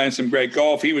been playing some great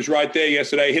golf. He was right there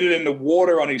yesterday, hit it in the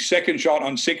water on his second shot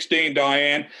on 16,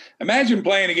 Diane. Imagine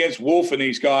playing against Wolf and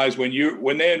these guys when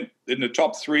they're in the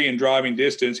top 3 in driving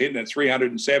distance, hitting at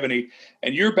 370,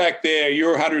 and you're back there,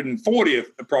 you're 140th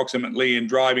approximately in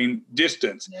driving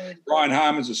distance. Yeah. Brian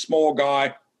Harman's a small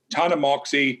guy, ton of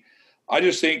moxie. I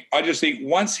just think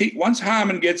once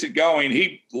Harman gets it going,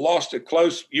 he lost a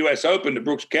close U.S. Open to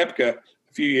Brooks Koepka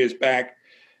a few years back.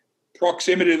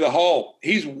 Proximity to the hole.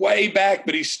 He's way back,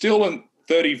 but he's still in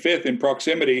 35th in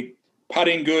proximity,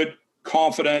 putting good,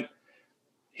 confident.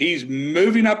 He's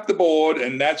moving up the board,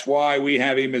 and that's why we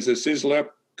have him as a sizzler.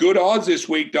 Good odds this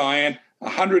week, Diane,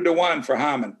 100-1 for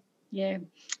Harman. Yeah.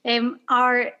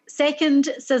 Our second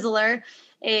sizzler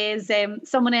is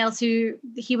someone else who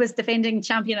he was defending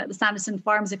champion at the Sanderson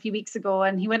Farms a few weeks ago,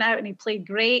 and he went out and he played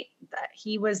great.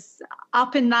 He was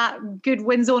up in that good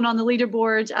win zone on the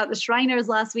leaderboard at the Shriners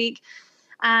last week.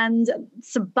 And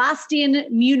Sebastian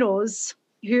Munoz,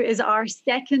 who is our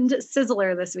second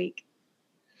sizzler this week.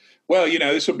 Well,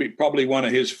 this will be probably one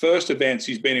of his first events.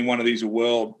 He's been in one of these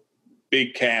world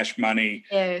big cash money,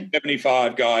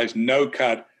 75 guys, no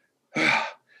cut.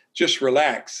 Just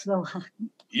relax.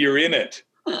 You're in it.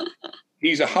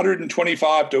 He's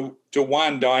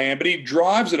 125-1, Diane, but he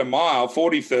drives at a mile,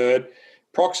 43rd.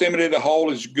 Proximity to the hole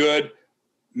is good,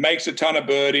 makes a ton of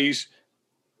birdies.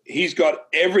 He's got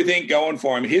everything going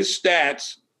for him. His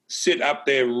stats sit up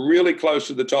there really close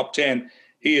to the top 10.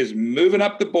 He is moving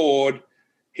up the board.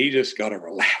 He just got to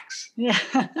relax. Yeah,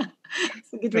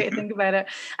 it's a good way to think about it.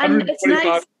 And it's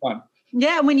nice.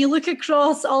 Yeah, when you look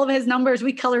across all of his numbers,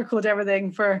 we color code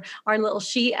everything for our little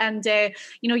sheet. And,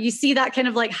 you see that kind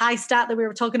of like high stat that we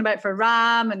were talking about for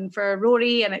Rahm and for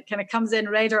Rory, and it kind of comes in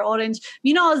red or orange.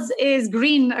 Munoz is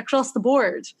green across the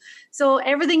board. So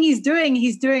everything he's doing,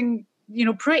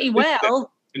 pretty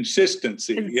well.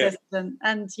 Consistency. Yeah. And,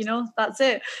 that's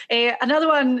it. Another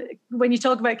one, when you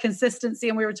talk about consistency,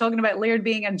 and we were talking about Laird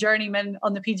being a journeyman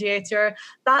on the PGA Tour,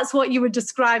 that's what you would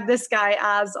describe this guy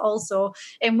as also.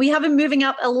 And we have him moving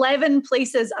up 11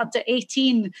 places up to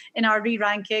 18 in our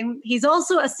re-ranking. He's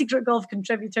also a Secret Golf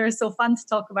contributor, so fun to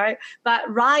talk about. But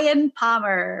Ryan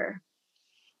Palmer.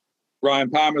 Ryan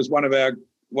Palmer is one of our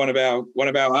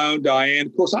own, Diane.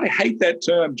 Of course, I hate that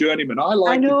term, journeyman.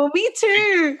 I know, me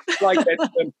too. Like that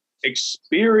term,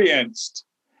 experienced,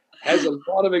 has a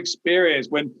lot of experience.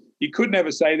 When you could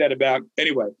never say that about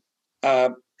anyway.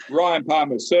 Ryan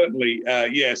Palmer certainly,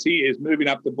 yes, he is moving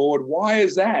up the board. Why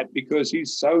is that? Because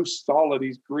he's so solid.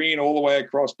 He's green all the way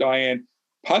across, Diane.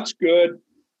 Putts good.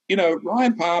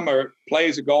 Ryan Palmer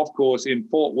plays a golf course in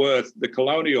Fort Worth, the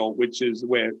Colonial, which is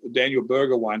where Daniel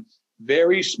Berger won.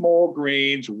 Very small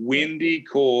greens, windy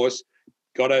course,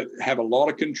 got to have a lot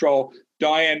of control.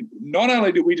 Diane, not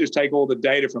only do we just take all the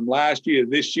data from last year,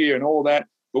 this year, and all that,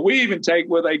 but we even take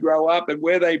where they grow up and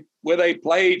where they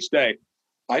play each day.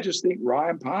 I just think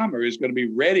Ryan Palmer is going to be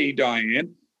ready,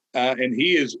 Diane, and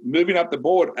he is moving up the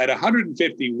board at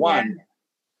 151. Yeah.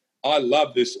 I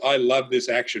love this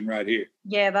action right here.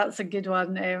 Yeah, that's a good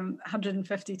one.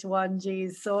 150 to 1,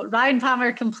 geez. So Ryan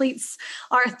Palmer completes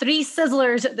our 3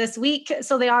 sizzlers this week.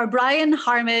 So they are Brian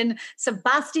Harman,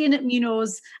 Sebastian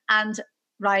Munoz, and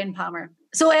Ryan Palmer.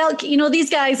 So Elk,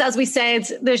 these guys, as we said,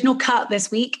 there's no cut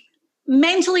this week.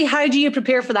 Mentally, how do you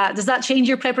prepare for that? Does that change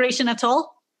your preparation at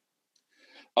all?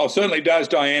 Oh, certainly does,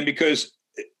 Diane, because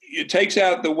it takes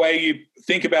out the way you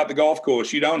think about the golf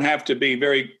course. You don't have to be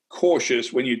very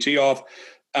cautious when you tee off.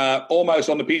 Almost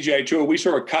on the PGA Tour, we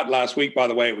saw a cut last week, by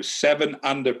the way. It was 7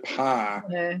 under par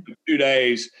for 2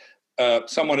 days.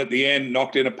 Someone at the end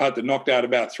knocked in a putt that knocked out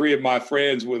about 3 of my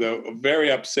friends with a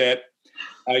very upset.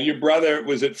 Your brother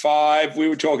was at 5. We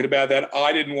were talking about that.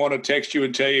 I didn't want to text you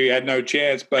and tell you had no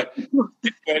chance, but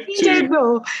he did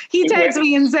though. He texted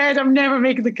me and said, "I'm never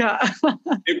making the cut."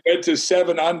 It went to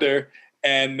 7 under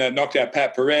and knocked out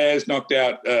Pat Perez, knocked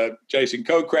out Jason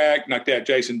Kokrak, knocked out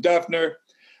Jason Duffner.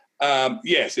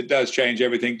 Yes, it does change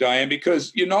everything, Diane,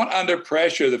 because you're not under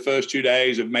pressure the first 2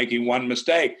 days of making one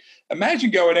mistake.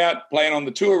 Imagine going out playing on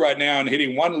the tour right now and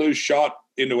hitting one loose shot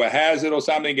into a hazard or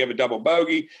something, give a double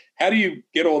bogey. How do you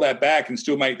get all that back and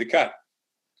still make the cut?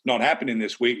 It's not happening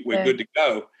this week. We're good to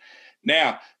go.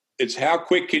 Now, it's how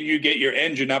quick can you get your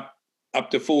engine up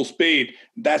to full speed?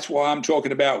 That's why I'm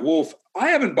talking about Wolff. I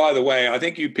haven't, by the way, I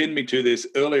think you pinned me to this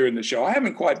earlier in the show. I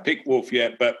haven't quite picked Wolff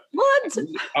yet, but what?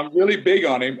 I'm really big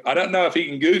on him. I don't know if he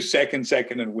can go second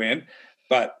and win,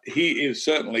 but he is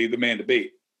certainly the man to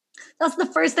beat. That's the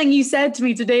first thing you said to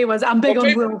me today was, I'm big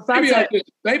on Wolff.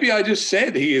 Maybe I just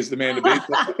said he is the man to beat.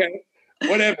 Okay,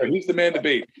 whatever. He's the man to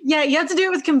beat. Yeah, you have to do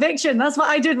it with conviction. That's what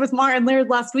I did with Martin Laird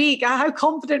last week. How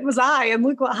confident was I? And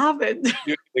look what happened.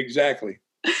 Yeah, exactly.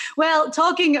 Well,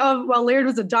 talking of, Laird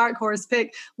was a dark horse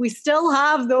pick. We still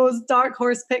have those dark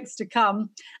horse picks to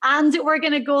come. And we're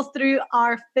going to go through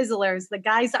our fizzlers, the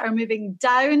guys that are moving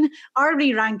down our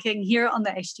re-ranking here on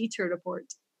the SG Tour Report.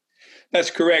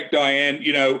 That's correct, Diane.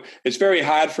 It's very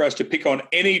hard for us to pick on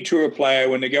any tour player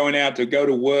when they're going out to go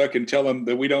to work and tell them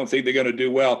that we don't think they're going to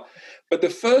do well. But the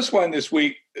first one this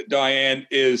week, Diane,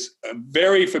 is a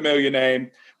very familiar name,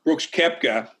 Brooks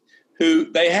Koepka, who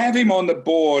they have him on the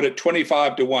board at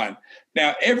 25 to 1.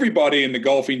 Now, everybody in the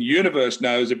golfing universe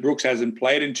knows that Brooks hasn't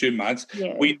played in 2 months.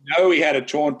 Yeah. We know he had a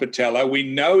torn patella. We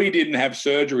know he didn't have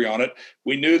surgery on it.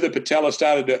 We knew the patella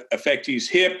started to affect his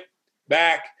hip,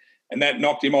 back, and that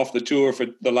knocked him off the tour for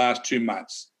the last 2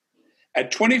 months.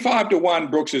 At 25 to 1,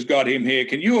 Brooks has got him here.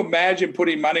 Can you imagine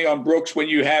putting money on Brooks when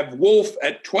you have Wolff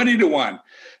at 20 to 1?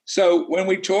 So when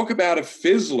we talk about a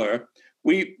fizzler,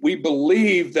 we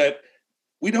believe that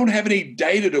we don't have any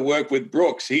data to work with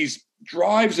Brooks. He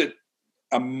drives it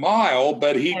a mile,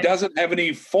 but he doesn't have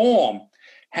any form.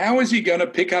 How is he going to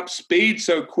pick up speed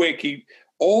so quick?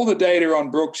 All the data on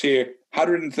Brooks here,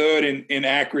 103rd in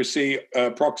accuracy,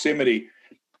 proximity.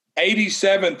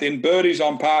 87th in birdies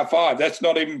on par 5. That's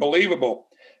not even believable.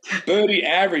 Birdie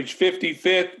average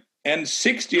 55th and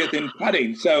 60th in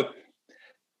putting. So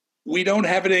we don't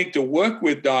have anything to work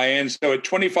with, Diane. So at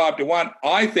 25 to 1,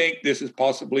 I think this is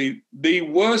possibly the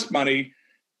worst money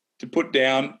to put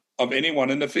down of anyone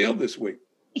in the field this week.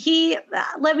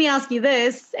 Let me ask you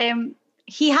this.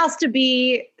 He has to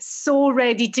be so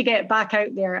ready to get back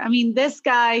out there. I mean, this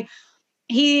guy,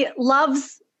 he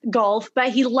loves golf, but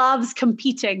he loves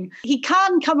competing. He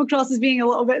can come across as being a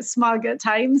little bit smug at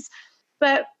times,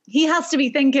 but he has to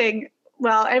be thinking,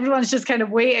 well, everyone's just kind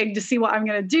of waiting to see what I'm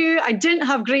going to do. I didn't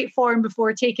have great form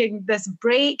before taking this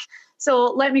break, so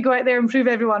let me go out there and prove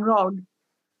everyone wrong.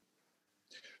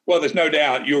 Well, there's no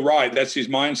doubt. You're right. That's his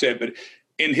mindset. But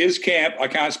in his camp, I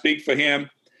can't speak for him,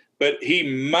 but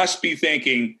he must be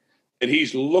thinking that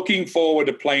he's looking forward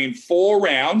to playing 4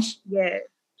 rounds. Yeah.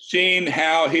 Seeing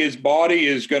how his body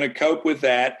is going to cope with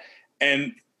that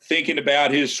and thinking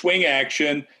about his swing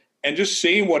action and just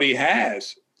seeing what he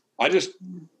has.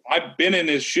 I've been in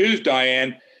his shoes,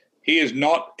 Diane. He is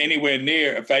not anywhere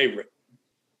near a favorite.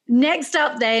 Next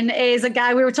up then is a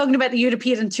guy, we were talking about the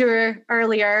European Tour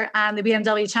earlier and the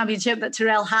BMW Championship that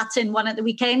Tyrrell Hatton won at the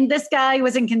weekend. This guy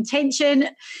was in contention.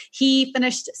 He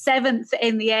finished 7th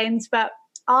in the end, but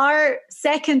our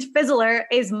second fizzler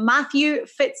is Matthew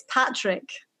Fitzpatrick.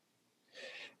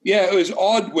 Yeah, it was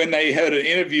odd when they had an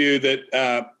interview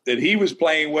that he was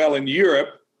playing well in Europe.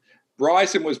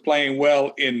 Bryson was playing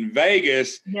well in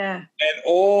Vegas. Yeah. And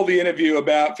all the interview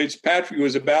about Fitzpatrick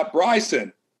was about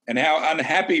Bryson. and how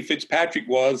unhappy Fitzpatrick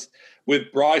was with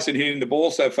Bryson hitting the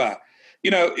ball so far.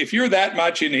 You know, if you're that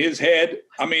much in his head,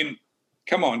 I mean,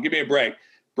 come on, give me a break.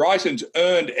 Bryson's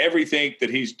earned everything that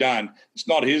he's done. It's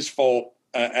not his fault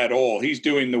at all. He's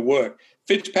doing the work.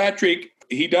 Fitzpatrick,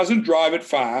 he doesn't drive it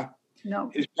far.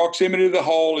 No. His proximity to the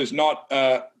hole is not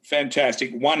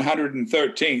fantastic,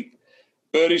 113th.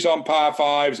 Birdies on par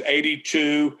fives,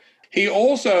 82. He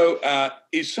also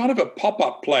is sort of a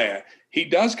pop-up player. He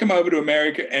does come over to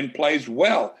America and plays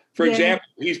well. For example,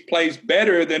 he plays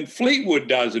better than Fleetwood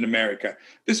does in America.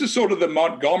 This is sort of the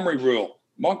Montgomery rule.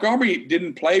 Montgomery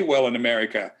didn't play well in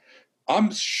America.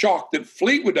 I'm shocked that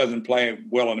Fleetwood doesn't play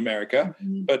well in America.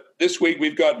 Mm-hmm. But this week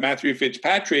we've got Matthew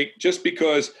Fitzpatrick, just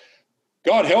because,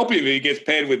 God help him if he gets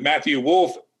paired with Matthew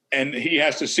Wolff and he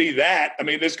has to see that. I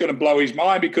mean, that's going to blow his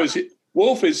mind, because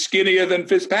Wolff is skinnier than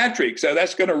Fitzpatrick. So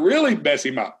that's going to really mess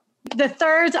him up. The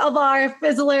third of our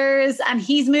fizzlers, and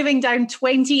he's moving down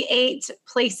 28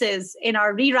 places in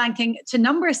our re-ranking to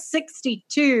number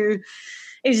 62,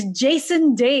 is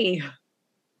Jason Day.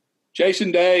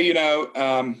 Jason Day, you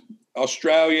know,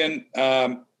 Australian,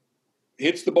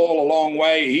 hits the ball a long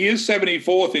way. He is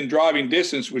 74th in driving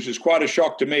distance, which is quite a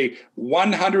shock to me.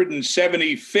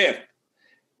 175th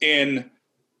in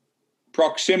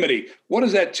proximity. What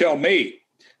does that tell me?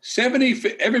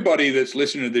 Everybody that's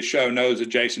listening to this show knows that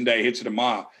Jason Day hits it a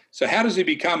mile. So how does he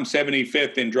become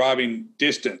 75th in driving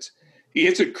distance? He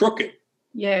hits it crooked.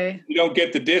 Yeah. You don't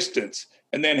get the distance.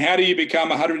 And then how do you become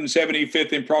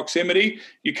 175th in proximity?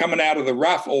 You're coming out of the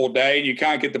rough all day and you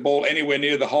can't get the ball anywhere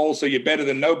near the hole, so you're better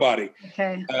than nobody.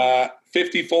 Okay.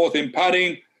 54th in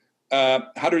putting,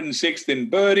 106th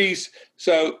in birdies.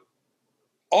 So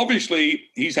obviously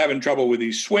he's having trouble with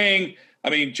his swing. I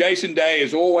mean, Jason Day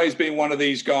has always been one of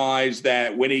these guys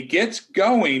that when he gets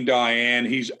going, Diane,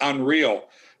 he's unreal.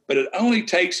 But it only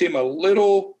takes him a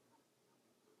little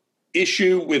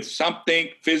issue with something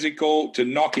physical to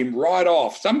knock him right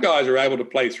off. Some guys are able to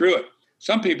play through it.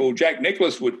 Some people, Jack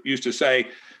Nicklaus used to say,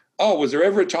 oh, was there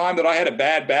ever a time that I had a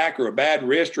bad back or a bad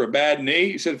wrist or a bad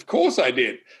knee? He said, of course I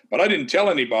did, but I didn't tell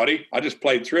anybody. I just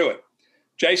played through it.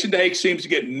 Jason Day seems to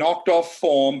get knocked off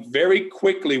form very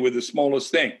quickly with the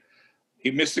smallest thing. He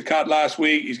missed the cut last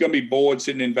week. He's going to be bored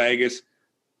sitting in Vegas.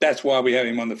 That's why we have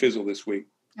him on the Fizzle this week.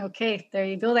 Okay, there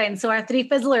you go then. So our three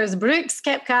fizzlers, Brooks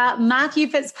Koepka, Matthew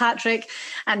Fitzpatrick,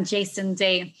 and Jason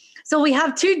Day. So we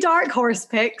have two dark horse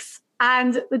picks.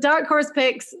 And the dark horse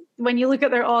picks, when you look at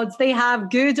their odds, they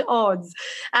have good odds.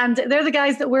 And they're the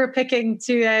guys that we're picking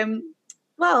to,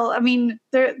 well, I mean,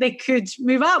 they could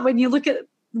move up when you look at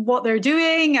what they're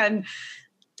doing. And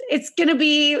it's going to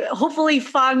be hopefully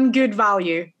fun, good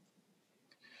value.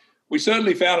 We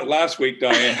certainly found it last week,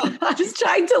 Diane. I was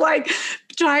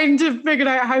trying to figure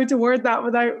out how to word that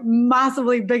without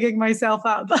massively bigging myself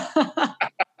up.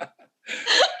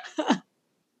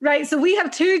 Right, so we have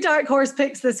two dark horse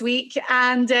picks this week,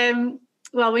 and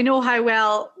well, we know how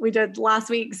well we did last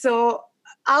week, so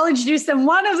I'll introduce them.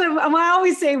 One of them, and I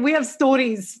always say we have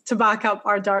stories to back up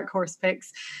our dark horse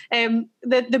picks.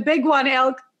 The big one,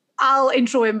 I'll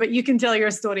intro him, but you can tell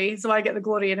your story, so I get the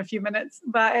glory in a few minutes.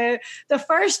 But the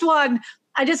first one,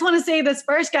 I just want to say this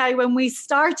first guy, when we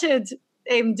started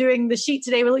doing the sheet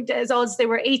today, we looked at his odds. They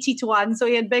were 80-1, so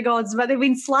he had big odds, but they've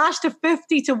been slashed to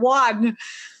 50-1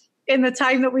 in the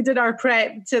time that we did our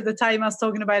prep to the time I was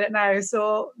talking about it now.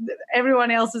 So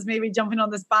everyone else is maybe jumping on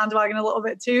this bandwagon a little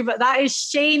bit too, but that is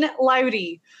Shane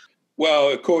Lowry.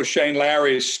 Well, of course, Shane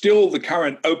Lowry is still the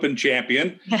current Open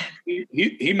champion.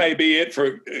 He may be it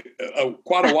for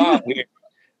quite a while here.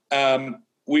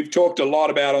 We've talked a lot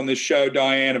about on this show,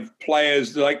 Diane, of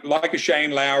players like a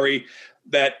Shane Lowry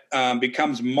that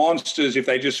becomes monsters if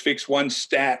they just fix one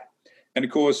stat. And, of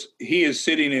course, he is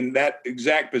sitting in that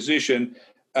exact position.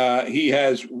 He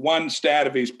has one stat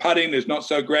of his putting is not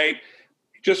so great.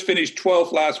 He just finished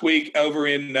 12th last week over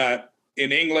in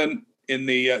England. In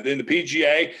the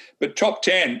PGA, but top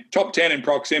 10 in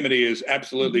proximity is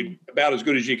absolutely about as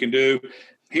good as you can do.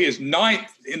 He is 9th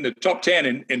in the top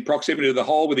 10 in proximity to the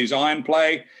hole with his iron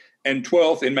play, and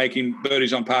 12th in making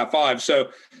birdies on par 5. So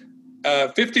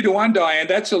 50-1, Diane,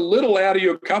 that's a little out of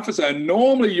your comfort zone.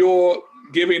 Normally you're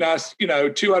giving us,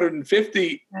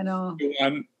 250 I know. to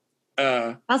 1.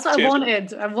 That's what I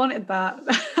wanted. I wanted that.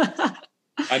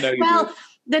 I know you Well, do.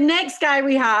 The next guy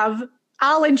we have,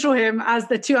 I'll intro him as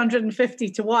the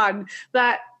 250-1,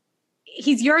 but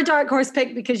he's your dark horse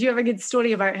pick because you have a good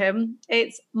story about him.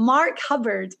 It's Mark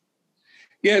Hubbard.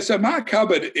 Yeah, so Mark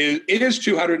Hubbard is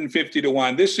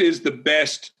 250-1. This is the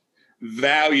best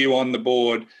value on the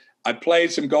board. I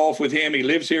played some golf with him. He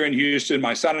lives here in Houston.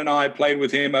 My son and I played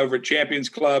with him over at Champions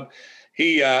Club.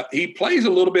 He plays a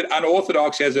little bit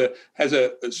unorthodox, has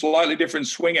a slightly different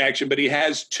swing action, but he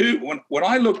has two. When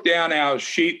I look down our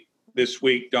sheet this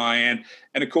week, Diane,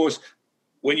 and of course,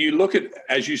 when you look at,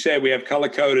 as you said, we have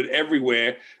color-coded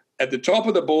everywhere. At the top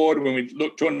of the board, when we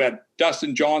look talking about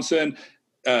Dustin Johnson,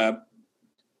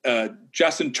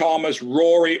 Justin Thomas,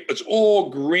 Rory, it's all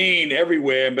green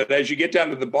everywhere. But as you get down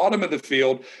to the bottom of the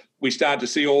field, we start to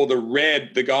see all the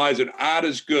red, the guys that aren't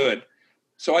as good.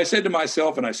 So I said to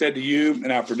myself, and I said to you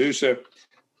and our producer,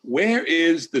 where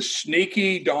is the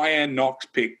sneaky Diane Knox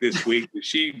pick this week that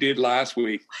she did last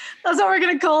week? That's what we're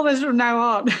going to call this from now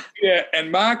on. Yeah,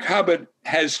 and Mark Hubbard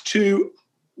has two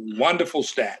wonderful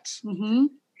stats. Mm-hmm.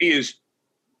 He is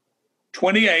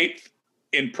 28th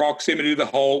in proximity to the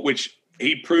hole, which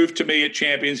he proved to me at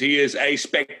Champions. He is a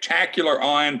spectacular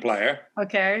iron player.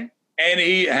 Okay. And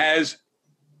he has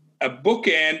a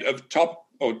bookend of top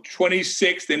or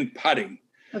 26th in putting.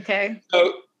 Okay.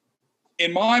 So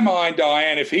in my mind,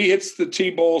 Diane, if he hits the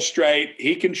tee ball straight,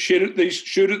 he can shoot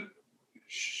it.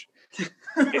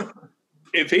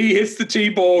 If he hits the tee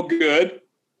ball good,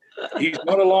 he's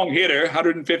not a long hitter,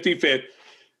 155th.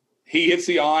 He hits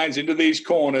the irons into these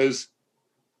corners,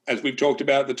 as we've talked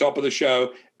about at the top of the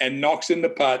show, and knocks in the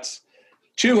putts.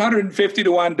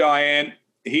 250-1, Diane.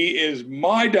 He is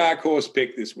my dark horse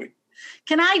pick this week.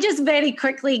 Can I just very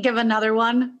quickly give another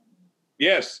one?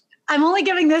 Yes. I'm only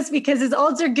giving this because his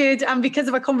odds are good and because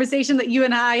of a conversation that you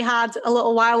and I had a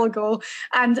little while ago.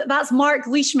 And that's Mark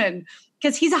Leishman,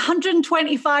 because he's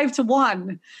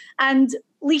 125-1. And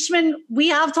Leishman, we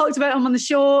have talked about him on the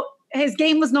show. His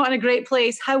game was not in a great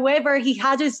place. However, he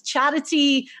had his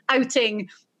charity outing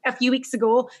a few weeks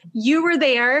ago. You were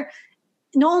there.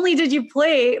 Not only did you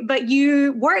play, but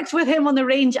you worked with him on the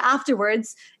range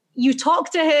afterwards. You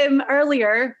talked to him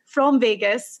earlier from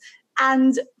Vegas.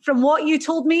 And from what you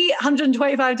told me,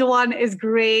 125-1 is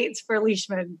great for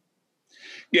Leishman.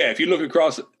 Yeah, if you look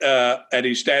across at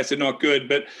his stats, they're not good.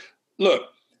 But look,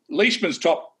 Leishman's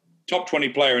top 20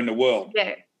 player in the world.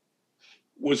 Yeah.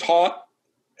 Was hot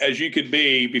as you could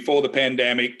be before the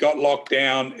pandemic, got locked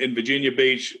down in Virginia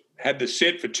Beach, had to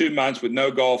sit for 2 months with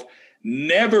no golf,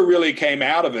 never really came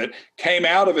out of it,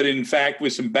 in fact,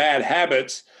 with some bad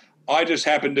habits. I just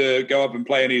happened to go up and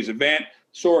play in his event,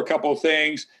 saw a couple of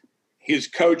things. His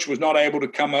coach was not able to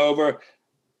come over.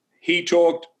 He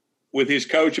talked with his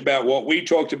coach about what we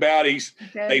talked about.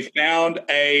 They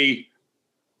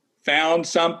found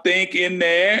something in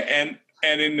there, and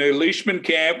in the Leishman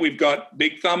camp, we've got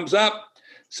big thumbs up.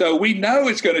 So we know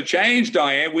it's going to change,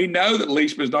 Diane. We know that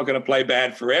Leishman's not going to play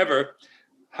bad forever.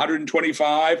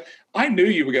 125. I knew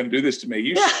you were going to do this to me.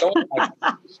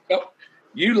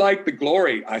 You like the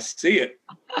glory. I see it.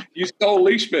 You stole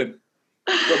Leishman.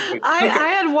 I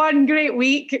had one great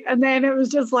week, and then it was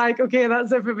just like, okay,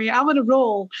 that's it for me. I'm on a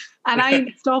roll, and I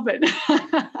ain't stopping.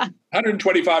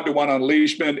 125-1 on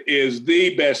Leishman is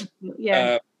the best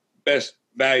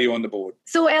value on the board.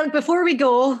 So, Alec, before we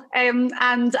go, and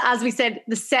as we said,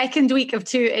 the second week of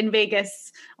 2 in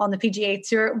Vegas on the PGA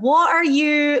Tour, what are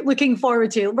you looking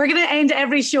forward to? We're going to end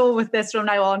every show with this from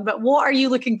now on, but what are you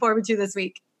looking forward to this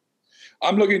week?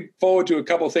 I'm looking forward to a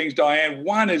couple of things, Diane.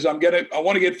 One is I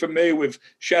want to get familiar with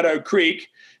Shadow Creek.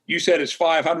 You said it's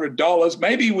 $500.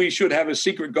 Maybe we should have a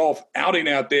secret golf outing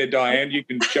out there, Diane. You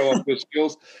can show off your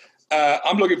skills.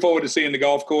 I'm looking forward to seeing the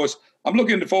golf course. I'm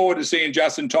looking forward to seeing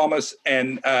Justin Thomas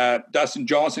and Dustin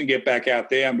Johnson get back out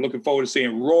there. I'm looking forward to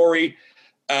seeing Rory.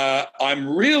 I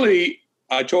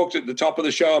talked at the top of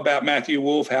the show about Matthew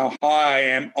Wolff, how high I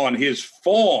am on his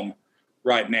form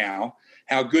right now,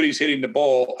 how good he's hitting the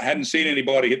ball. I hadn't seen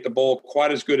anybody hit the ball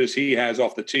quite as good as he has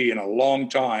off the tee in a long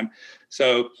time.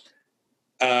 So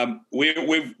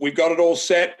we've got it all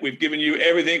set. We've given you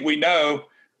everything we know.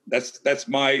 That's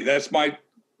my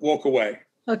walk away.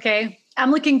 Okay. I'm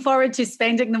looking forward to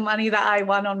spending the money that I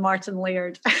won on Martin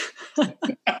Laird.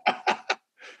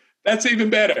 That's even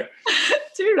better.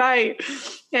 Too right.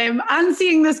 And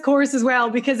seeing this course as well,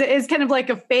 because it is kind of like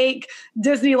a fake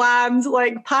Disneyland,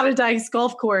 like paradise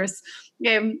golf course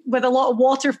with a lot of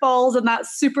waterfalls and that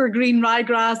super green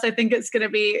ryegrass. I think it's going to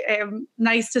be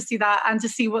nice to see that and to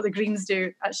see what the greens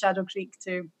do at Shadow Creek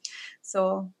too.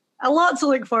 So a lot to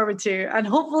look forward to, and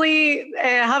hopefully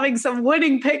having some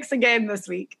winning picks again this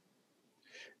week.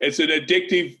 It's an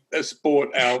addictive sport,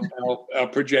 our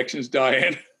projections,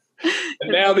 Diane.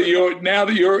 And now that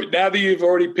you've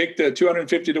already picked a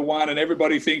 250-1, and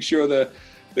everybody thinks you're the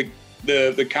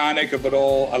Karnick of it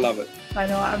all, I love it. I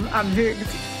know, I'm hooked.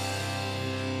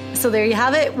 So there you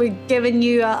have it. We've given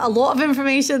you a lot of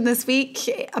information this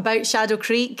week about Shadow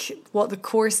Creek. what the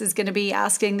course is going to be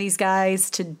asking these guys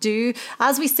to do.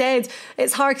 As we said,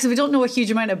 it's hard because we don't know a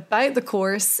huge amount about the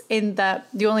course, in that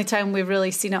the only time we've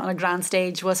really seen it on a grand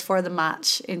stage was for the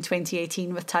match in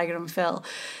 2018 with Tiger and Phil.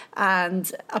 And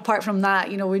apart from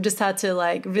that, you know, we just had to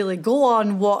like really go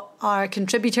on what our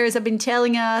contributors have been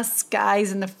telling us,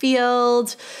 guys in the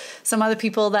field, some other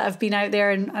people that have been out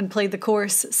there and played the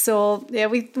course. So yeah,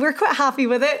 we're quite happy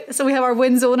with it. So we have our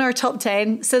win zone, our top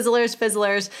 10, sizzlers,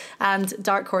 fizzlers, and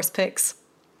dark horse picks.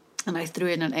 And I threw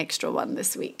in an extra one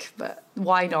this week, but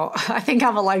why not? I think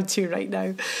I'm allowed to right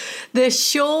now. The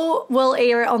show will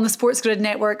air on the Sports Grid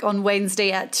Network on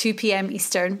Wednesday at 2 p.m.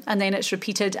 Eastern, and then it's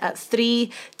repeated at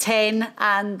 3, 10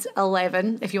 and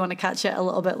 11 if you want to catch it a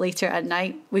little bit later at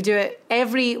night. We do it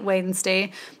every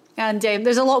Wednesday. And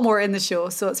there's a lot more in the show,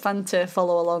 so it's fun to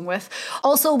follow along with.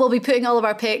 Also, we'll be putting all of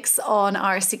our picks on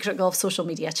our Secret Golf social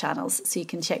media channels, so you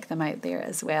can check them out there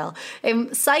as well.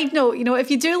 Side note, you know, if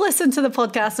you do listen to the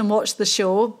podcast and watch the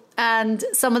show, and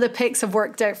some of the picks have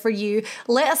worked out for you,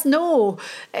 let us know.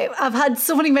 I've had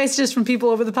so many messages from people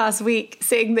over the past week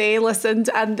saying they listened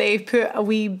and they put a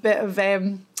wee bit of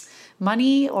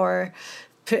money or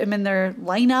put him in their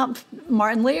lineup,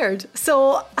 Martin Laird.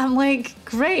 So I'm like,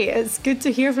 great, it's good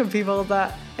to hear from people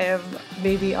that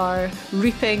maybe are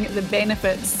reaping the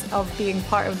benefits of being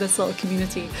part of this little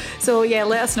community. So yeah,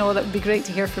 let us know. That would be great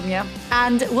to hear from you.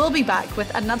 And we'll be back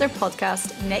with another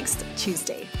podcast next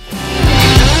Tuesday.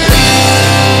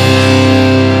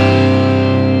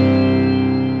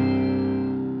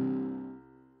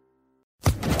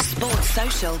 Sports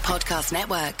Social Podcast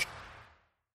Network.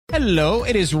 Hello,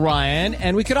 it is Ryan,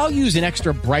 and we could all use an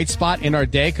extra bright spot in our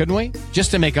day, couldn't we? Just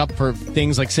to make up for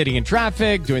things like sitting in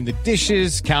traffic, doing the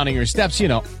dishes, counting your steps, you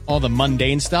know, all the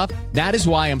mundane stuff. That is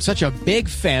why I'm such a big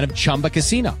fan of Chumba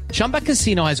Casino. Chumba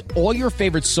Casino has all your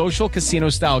favorite social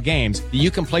casino-style games that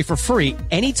you can play for free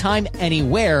anytime,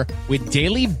 anywhere with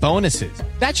daily bonuses.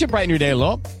 That should brighten your day a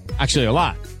little. Actually, a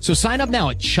lot. So sign up now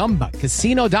at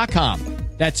ChumbaCasino.com.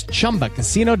 That's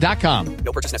ChumbaCasino.com.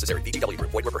 No purchase necessary. VGW Group.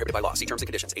 Void where prohibited by law. See terms and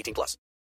conditions. 18+.